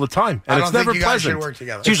get it all the time, and I it's don't never think you guys pleasant. should work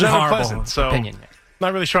together. It's usually It's a never horrible pleasant. So, opinion.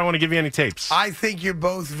 not really sure I want to give you any tapes. I think you're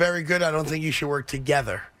both very good. I don't think you should work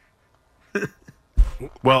together.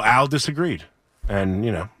 Well, Al disagreed, and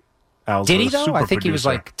Al's Did he, a though? super I think he was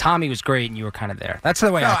producer. like, Tommy was great and you were kind of there. That's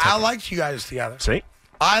the way I took Al it. likes you guys together. See?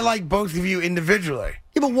 I like both of you individually.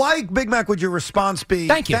 Yeah, but why, Big Mac, would your response be,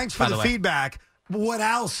 Thank you, thanks for by the the way. feedback, but what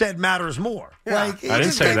Al said matters more? Yeah. Like, I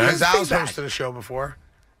didn't say that. Because Al's feedback. hosted a show before.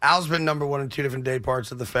 Al's been number 1 in 2 different day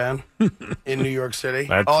parts of the Fan in New York City.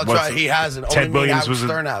 That's right. He hasn't. Ted Williams was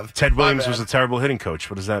Ted a terrible hitting coach.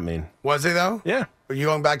 What does that mean? Was he though? Yeah. Are you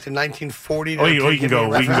going back to 1940? Oh, you can go.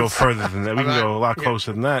 We can go reference? further than that. We can go a lot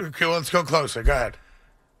closer than that. Okay, well, let's go closer. Go ahead.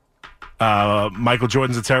 Michael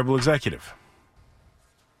Jordan's a terrible executive.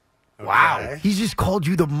 Wow. Okay. He just called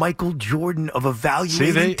you the Michael Jordan of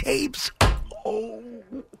evaluating tapes.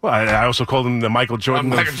 Well, I also called him the Michael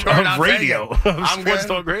Jordan, of radio, of I'm sports good.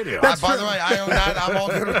 talk radio. By the way, I own that. I'm all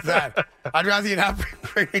good with that. I'd rather you not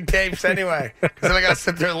bring me tapes anyway, because then I got to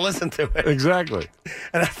sit there and listen to it. Exactly.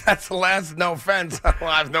 And that's the last. No offense. I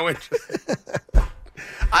have no interest.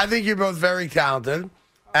 I think you're both very talented,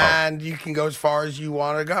 and you can go as far as you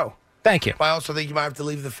want to go. Thank you. But I also think you might have to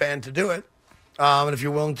leave the Fan to do it. And if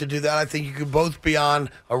you're willing to do that, I think you could both be on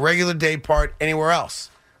a regular day part anywhere else.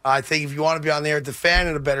 I think if you want to be on there at the Fan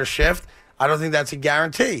in a better shift, I don't think that's a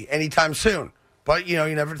guarantee anytime soon. But,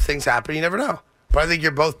 things happen. You never know. But I think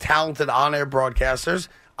you're both talented on-air broadcasters.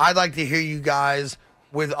 I'd like to hear you guys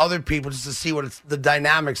with other people just to see what the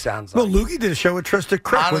dynamic sounds like. Well, Lukey did a show with Trista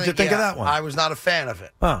Crick. What did you think of that one? I was not a fan of it.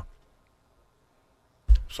 Oh.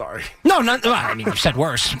 Sorry. No, I mean, you've said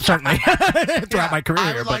worse, certainly, throughout my career.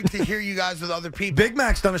 I would like to hear you guys with other people. Big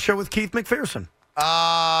Mac's done a show with Keith McPherson.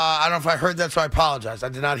 I don't know if I heard that, so I apologize. I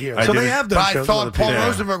did not hear that. So they have done But I shows thought with Paul other people.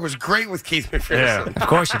 Rosenberg was great with Keith McPherson. Yeah. Of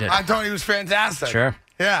course you did. I thought he was fantastic. Sure.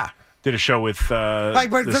 Yeah. Did a show with But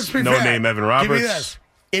let's this be fair. no-name Evan Roberts. Give me this.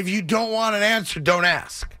 If you don't want an answer, don't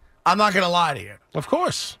ask. I'm not going to lie to you. Of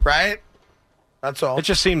course. Right? That's all. It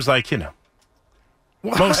just seems like,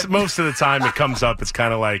 most of the time it comes up, it's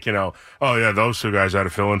kind of like, oh, yeah, those two guys had to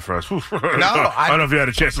fill in for us. I don't know if you had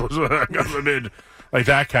a chance to listen. Like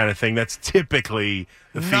that kind of thing. That's typically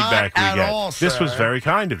the feedback we get. All, this was sir. very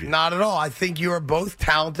kind of you. Not at all. I think you are both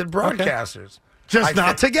talented broadcasters. Just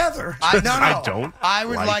not together. I don't. I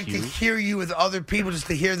would like you. to hear you with other people just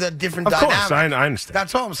to hear the different Of dynamic. course, I understand.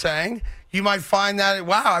 That's all I'm saying. You might find that,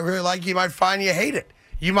 wow, I really like you. You might find you hate it.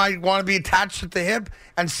 You might want to be attached at the hip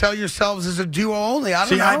and sell yourselves as a duo only. I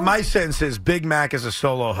don't know. My sense is Big Mac as a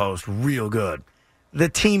solo host, real good. The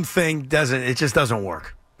team thing just doesn't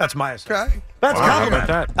work. That's my assessment. Okay. That's Wow, how compliment.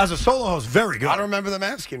 about that? As a solo host, very good. I don't remember them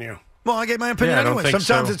asking you. Well, I gave my opinion Yeah, I don't anyway. think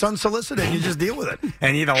Sometimes so. it's unsolicited. You just deal with it.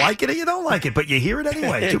 And you don't like it or you don't like it, but you hear it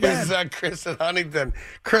anyway. Too This bad. is Chris at Huntington.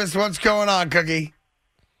 Chris, what's going on, Cookie?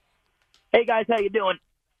 Hey, guys, how you doing?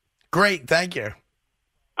 Great, thank you.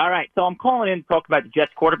 All right, so I'm calling in to talk about the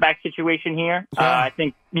Jets quarterback situation here. I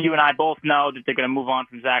think you and I both know that they're going to move on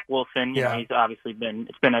from Zach Wilson. You know, he's obviously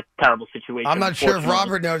it's been a terrible situation. I'm not sure if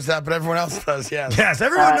Robert knows that, but everyone else does, yes. Yes,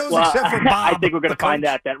 everyone knows except for Bob. I think we're going to find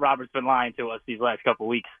out that Robert's been lying to us these last couple of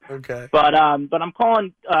weeks. Okay. But I'm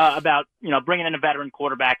calling about, bringing in a veteran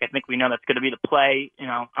quarterback. I think we know that's going to be the play. You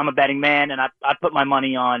know, I'm a betting man, and I put my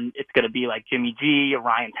money on it's going to be like Jimmy G or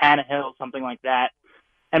Ryan Tannehill, something like that.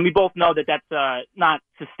 And we both know that that's not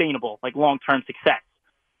sustainable, like long-term success.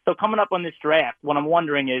 So coming up on this draft, what I'm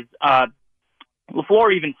wondering is,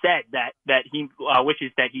 LaFleur even said that he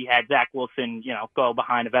wishes that he had Zach Wilson, go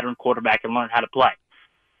behind a veteran quarterback and learn how to play.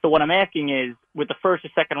 So what I'm asking is, with the first or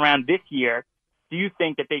second round this year, do you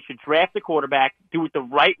think that they should draft the quarterback, do it the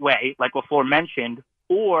right way, like LaFleur mentioned,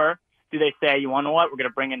 or do they say, you want to know what, we're going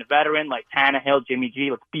to bring in a veteran like Tannehill, Jimmy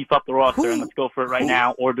G, let's beef up the roster and let's go for it right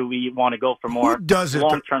now, or do we want to go for more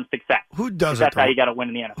long-term success? Who does it? That's how you got to win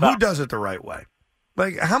in the NFL. Who does it the right way?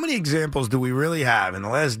 Like, how many examples do we really have in the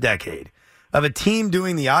last decade of a team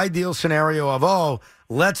doing the ideal scenario of,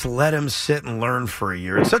 let's let him sit and learn for a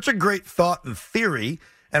year? It's such a great thought and theory,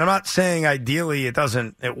 and I'm not saying ideally it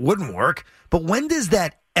wouldn't work, but when does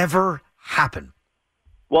that ever happen?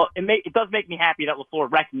 Well, it does make me happy that LaFleur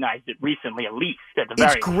recognized it recently, at least. At the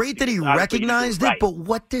very It's great that he recognized it, but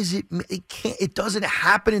what does it mean? It doesn't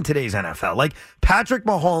happen in today's NFL. Like, Patrick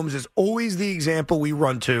Mahomes is always the example we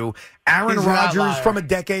run to. Aaron Rodgers from a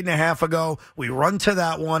decade and a half ago, we run to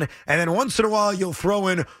that one. And then once in a while, you'll throw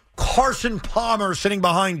in Carson Palmer sitting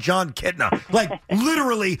behind John Kitna. Like,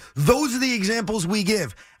 literally, those are the examples we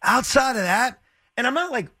give. Outside of that, and I'm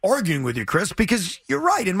not arguing with you, Chris, because you're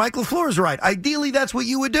right, and Mike LaFleur is right. Ideally, that's what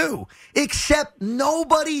you would do. Except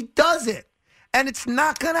nobody does it. And it's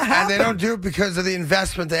not going to happen. And they don't do it because of the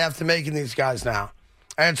investment they have to make in these guys now.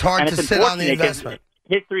 And it's hard to sit on the investment.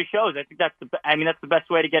 History shows. I think that's the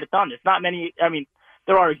best way to get it done. There's not many.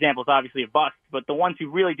 There are examples, obviously, of busts, but the ones who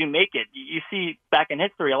really do make it, you see back in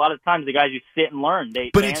history, a lot of times the guys who sit and learn, they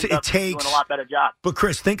end up doing a lot better job. But,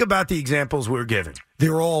 Chris, think about the examples we're giving.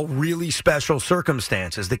 They're all really special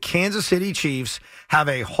circumstances. The Kansas City Chiefs have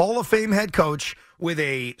a Hall of Fame head coach with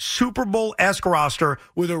a Super Bowl-esque roster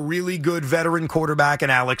with a really good veteran quarterback in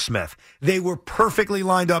Alex Smith. They were perfectly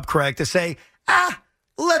lined up, Craig, to say,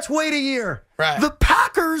 let's wait a year. Right. The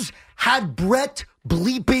Packers had Brett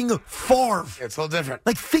bleeping Favre. It's a little different.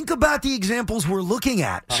 Think about the examples we're looking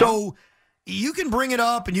at. So you can bring it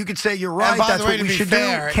up and you could say you're right. That's what we should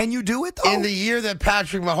do. Can you do it, though? In the year that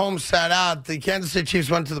Patrick Mahomes sat out, the Kansas City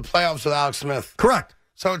Chiefs went to the playoffs with Alex Smith. Correct.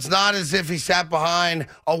 So it's not as if he sat behind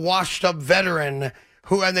a washed-up veteran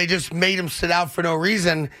and they just made him sit out for no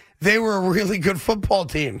reason. They were a really good football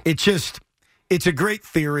team. It's a great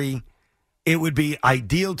theory. It would be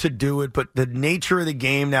ideal to do it, but the nature of the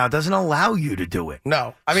game now doesn't allow you to do it.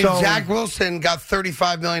 No. Zach Wilson got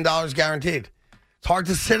 $35 million guaranteed. It's hard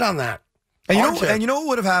to sit on that. And you know what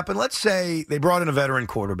would have happened? Let's say they brought in a veteran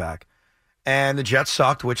quarterback, and the Jets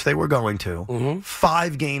sucked, which they were going to. Mm-hmm.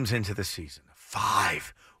 5 games into the season.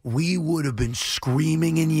 5. We would have been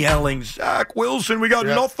screaming and yelling, Zach Wilson, we got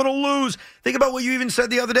nothing to lose. Think about what you even said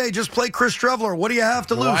the other day. Just play Chris Trevler. What do you have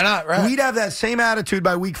to lose? Why not, right? We'd have that same attitude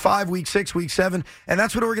by week 5, week 6, week 7, and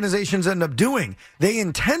that's what organizations end up doing. They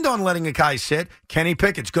intend on letting a guy sit. Kenny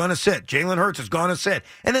Pickett's going to sit. Jalen Hurts is going to sit.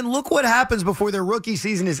 And then look what happens before their rookie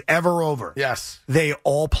season is ever over. Yes. They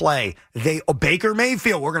all play. Baker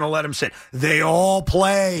Mayfield, we're going to let him sit. They all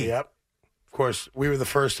play. Yep. Of course, we were the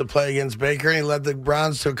first to play against Baker, and he led the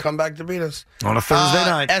Browns to a comeback to beat us. On a Thursday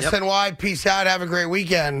night. SNY, peace out. Have a great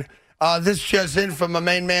weekend. This just in from my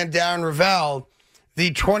main man, Darren Ravel.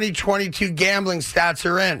 The 2022 gambling stats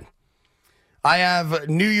are in. I have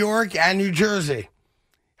New York and New Jersey.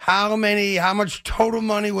 How much total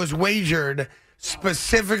money was wagered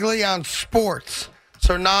specifically on sports?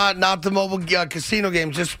 So not the mobile casino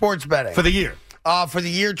games, just sports betting. For the year? For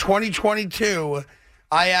the year 2022,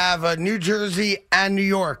 I have New Jersey and New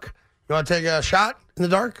York. You want to take a shot in the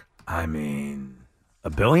dark? $1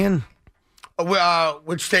 billion?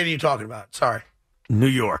 Which state are you talking about? Sorry. New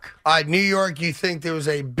York. All right, New York, you think there was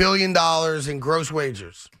 $1 billion in gross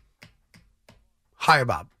wagers? Higher,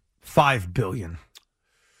 Bob. $5 billion.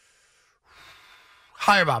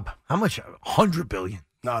 Higher, Bob. How much? $100 billion.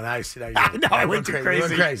 No, nice. No, I went too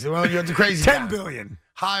crazy. You went too crazy. $10 billion.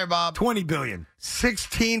 Higher, Bob. $20 billion.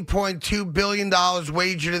 $16.2 billion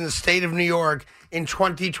wagered in the state of New York in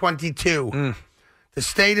 2022. The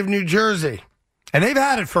state of New Jersey. And they've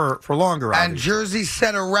had it for longer, obviously. And Jersey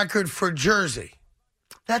set a record for Jersey.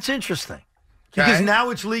 That's interesting. Because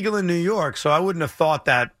now it's legal in New York, so I wouldn't have thought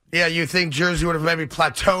that Yeah, you think Jersey would have maybe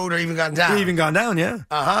plateaued or even gone down? Even gone down,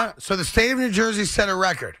 yeah. So the state of New Jersey set a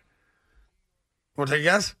record. Want to take a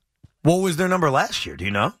guess? What was their number last year? Do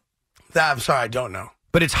you know? I'm sorry, I don't know.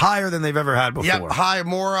 But it's higher than they've ever had before. Yep, high.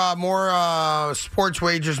 More sports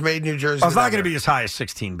wagers made in New Jersey. Oh, it's not going to be as high as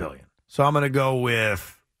 $16 billion. So I'm going to go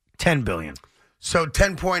with $10 billion. So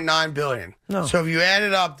 $10.9 billion. No. So if you add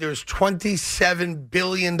it up, there's $27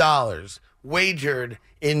 billion wagered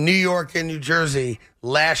in New York and New Jersey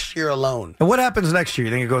last year alone. And what happens next year?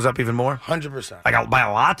 You think it goes up even more? 100%. Like by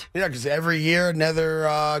a lot? Yeah, because every year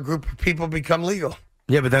another group of people become legal.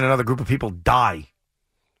 Yeah, but then another group of people die.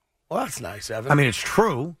 Well, that's nice, Evan. I mean, it's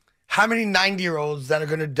true. How many 90-year-olds that are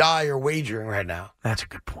going to die are wagering right now? That's a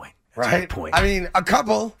good point. Right? A good point. I mean, a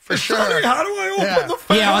couple, for sure. How do I open the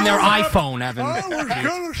phone? Yeah, on their iPhone, Evan. I was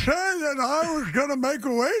going to say that I was going to make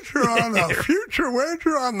a wager on a future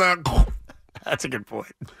wager on that. That's a good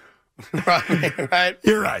point. Right?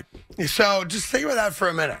 You're right. So just think about that for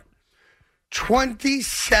a minute.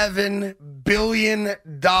 $27 billion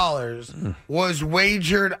was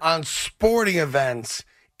wagered on sporting events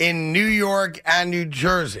in New York and New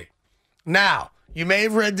Jersey. Now, you may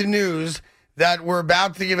have read the news that we're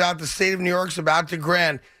about to give out, the state of New York's about to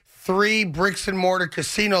grant 3 bricks and mortar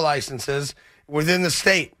casino licenses within the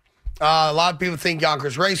state. A lot of people think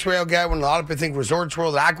Yonkers Raceway will get one. A lot of people think Resorts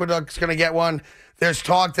World Aqueduct's going to get one. There's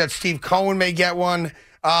talk that Steve Cohen may get one.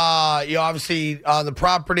 Obviously, on the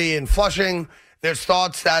property in Flushing, there's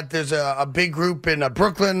thoughts that there's a big group in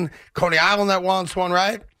Brooklyn, Coney Island that wants one,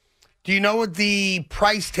 right? Do you know what the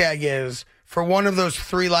price tag is for one of those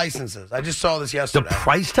 3 licenses? I just saw this yesterday. The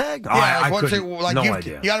price tag? Yeah, no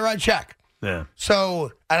idea. You got to write a check. Yeah.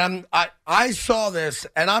 So, and I saw this,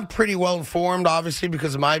 and I'm pretty well informed, obviously,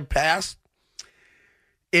 because of my past.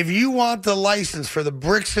 If you want the license for the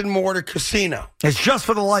bricks and mortar casino, it's just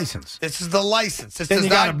for the license. This is the license. Then you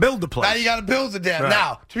got to build the place. Now you got to build the damn. Right.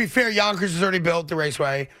 Now, to be fair, Yonkers has already built the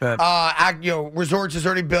raceway. Right. Resorts has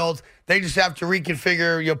already built. They just have to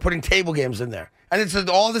reconfigure. Putting table games in there, and it's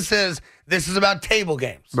all this is. This is about table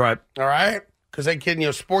games, right? All right, because they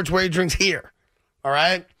can sports wagering's here. All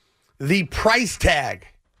right, the price tag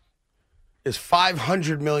is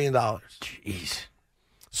 $500 million. Jeez.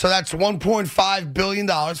 So that's $1.5 billion,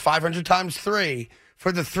 500 times 3,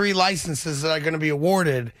 for the 3 licenses that are going to be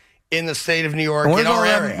awarded in the state of New York, in our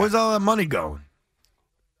area. Where's all that money going?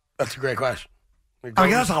 That's a great question. I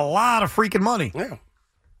mean, that's a lot of freaking money. Yeah.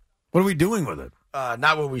 What are we doing with it?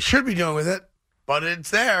 Not what we should be doing with it, but it's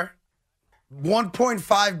there.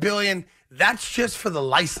 $1.5 billion, that's just for the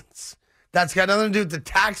license. That's got nothing to do with the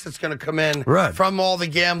tax that's going to come in from all the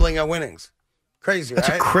gambling and winnings. Crazy, That's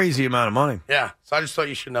right? a crazy amount of money. Yeah, so I just thought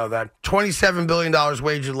you should know that. $27 billion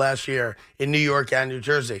wagered last year in New York and New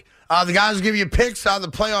Jersey. The guys will give you picks on the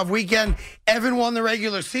playoff weekend. Evan won the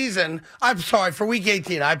regular season. I'm sorry, for week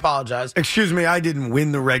 18. I apologize. Excuse me, I didn't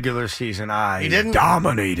win the regular season. I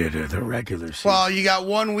dominated the regular season. Well, you got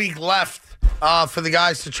 1 week left for the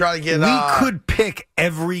guys to try to get... We could pick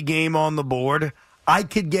every game on the board. I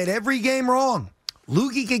could get every game wrong.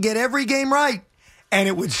 Lukey could get every game right. And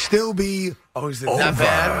it would still be is it that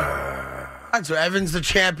bad? All right, so Evan's the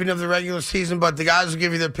champion of the regular season, but the guys will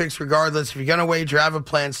give you their picks regardless. If you're going to wager, have a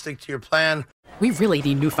plan, stick to your plan. We really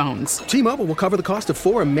need new phones. T-Mobile will cover the cost of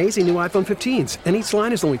 4 amazing new iPhone 15s, and each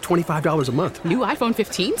line is only $25 a month. New iPhone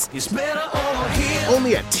 15s? It's better over here.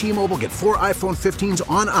 Only at T-Mobile, get 4 iPhone 15s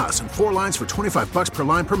on us and 4 lines for $25 per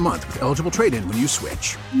line per month with eligible trade-in when you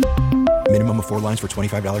switch. Minimum of 4 lines for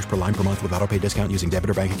 $25 per line per month with autopay discount using debit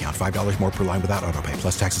or bank account. $5 more per line without autopay,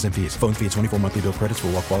 plus taxes and fees. Phone fee at 24 monthly bill credits for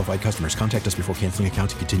well-qualified customers. Contact us before canceling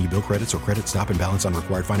account to continue bill credits or credit stop and balance on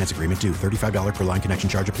required finance agreement due. $35 per line connection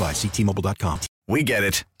charge applies. See T-Mobile.com. We get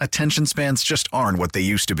it. Attention spans just aren't what they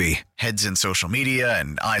used to be. Heads in social media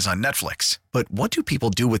and eyes on Netflix. But what do people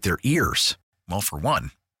do with their ears? Well, for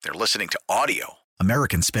one, they're listening to audio.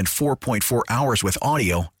 Americans spend 4.4 hours with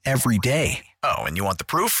audio every day. Oh, and you want the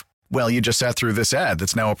proof? Well, you just sat through this ad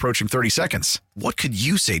that's now approaching 30 seconds. What could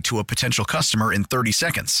you say to a potential customer in 30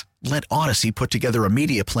 seconds? Let Odyssey put together a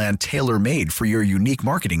media plan tailor-made for your unique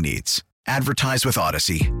marketing needs. Advertise with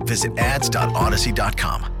Odyssey. Visit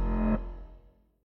ads.odyssey.com.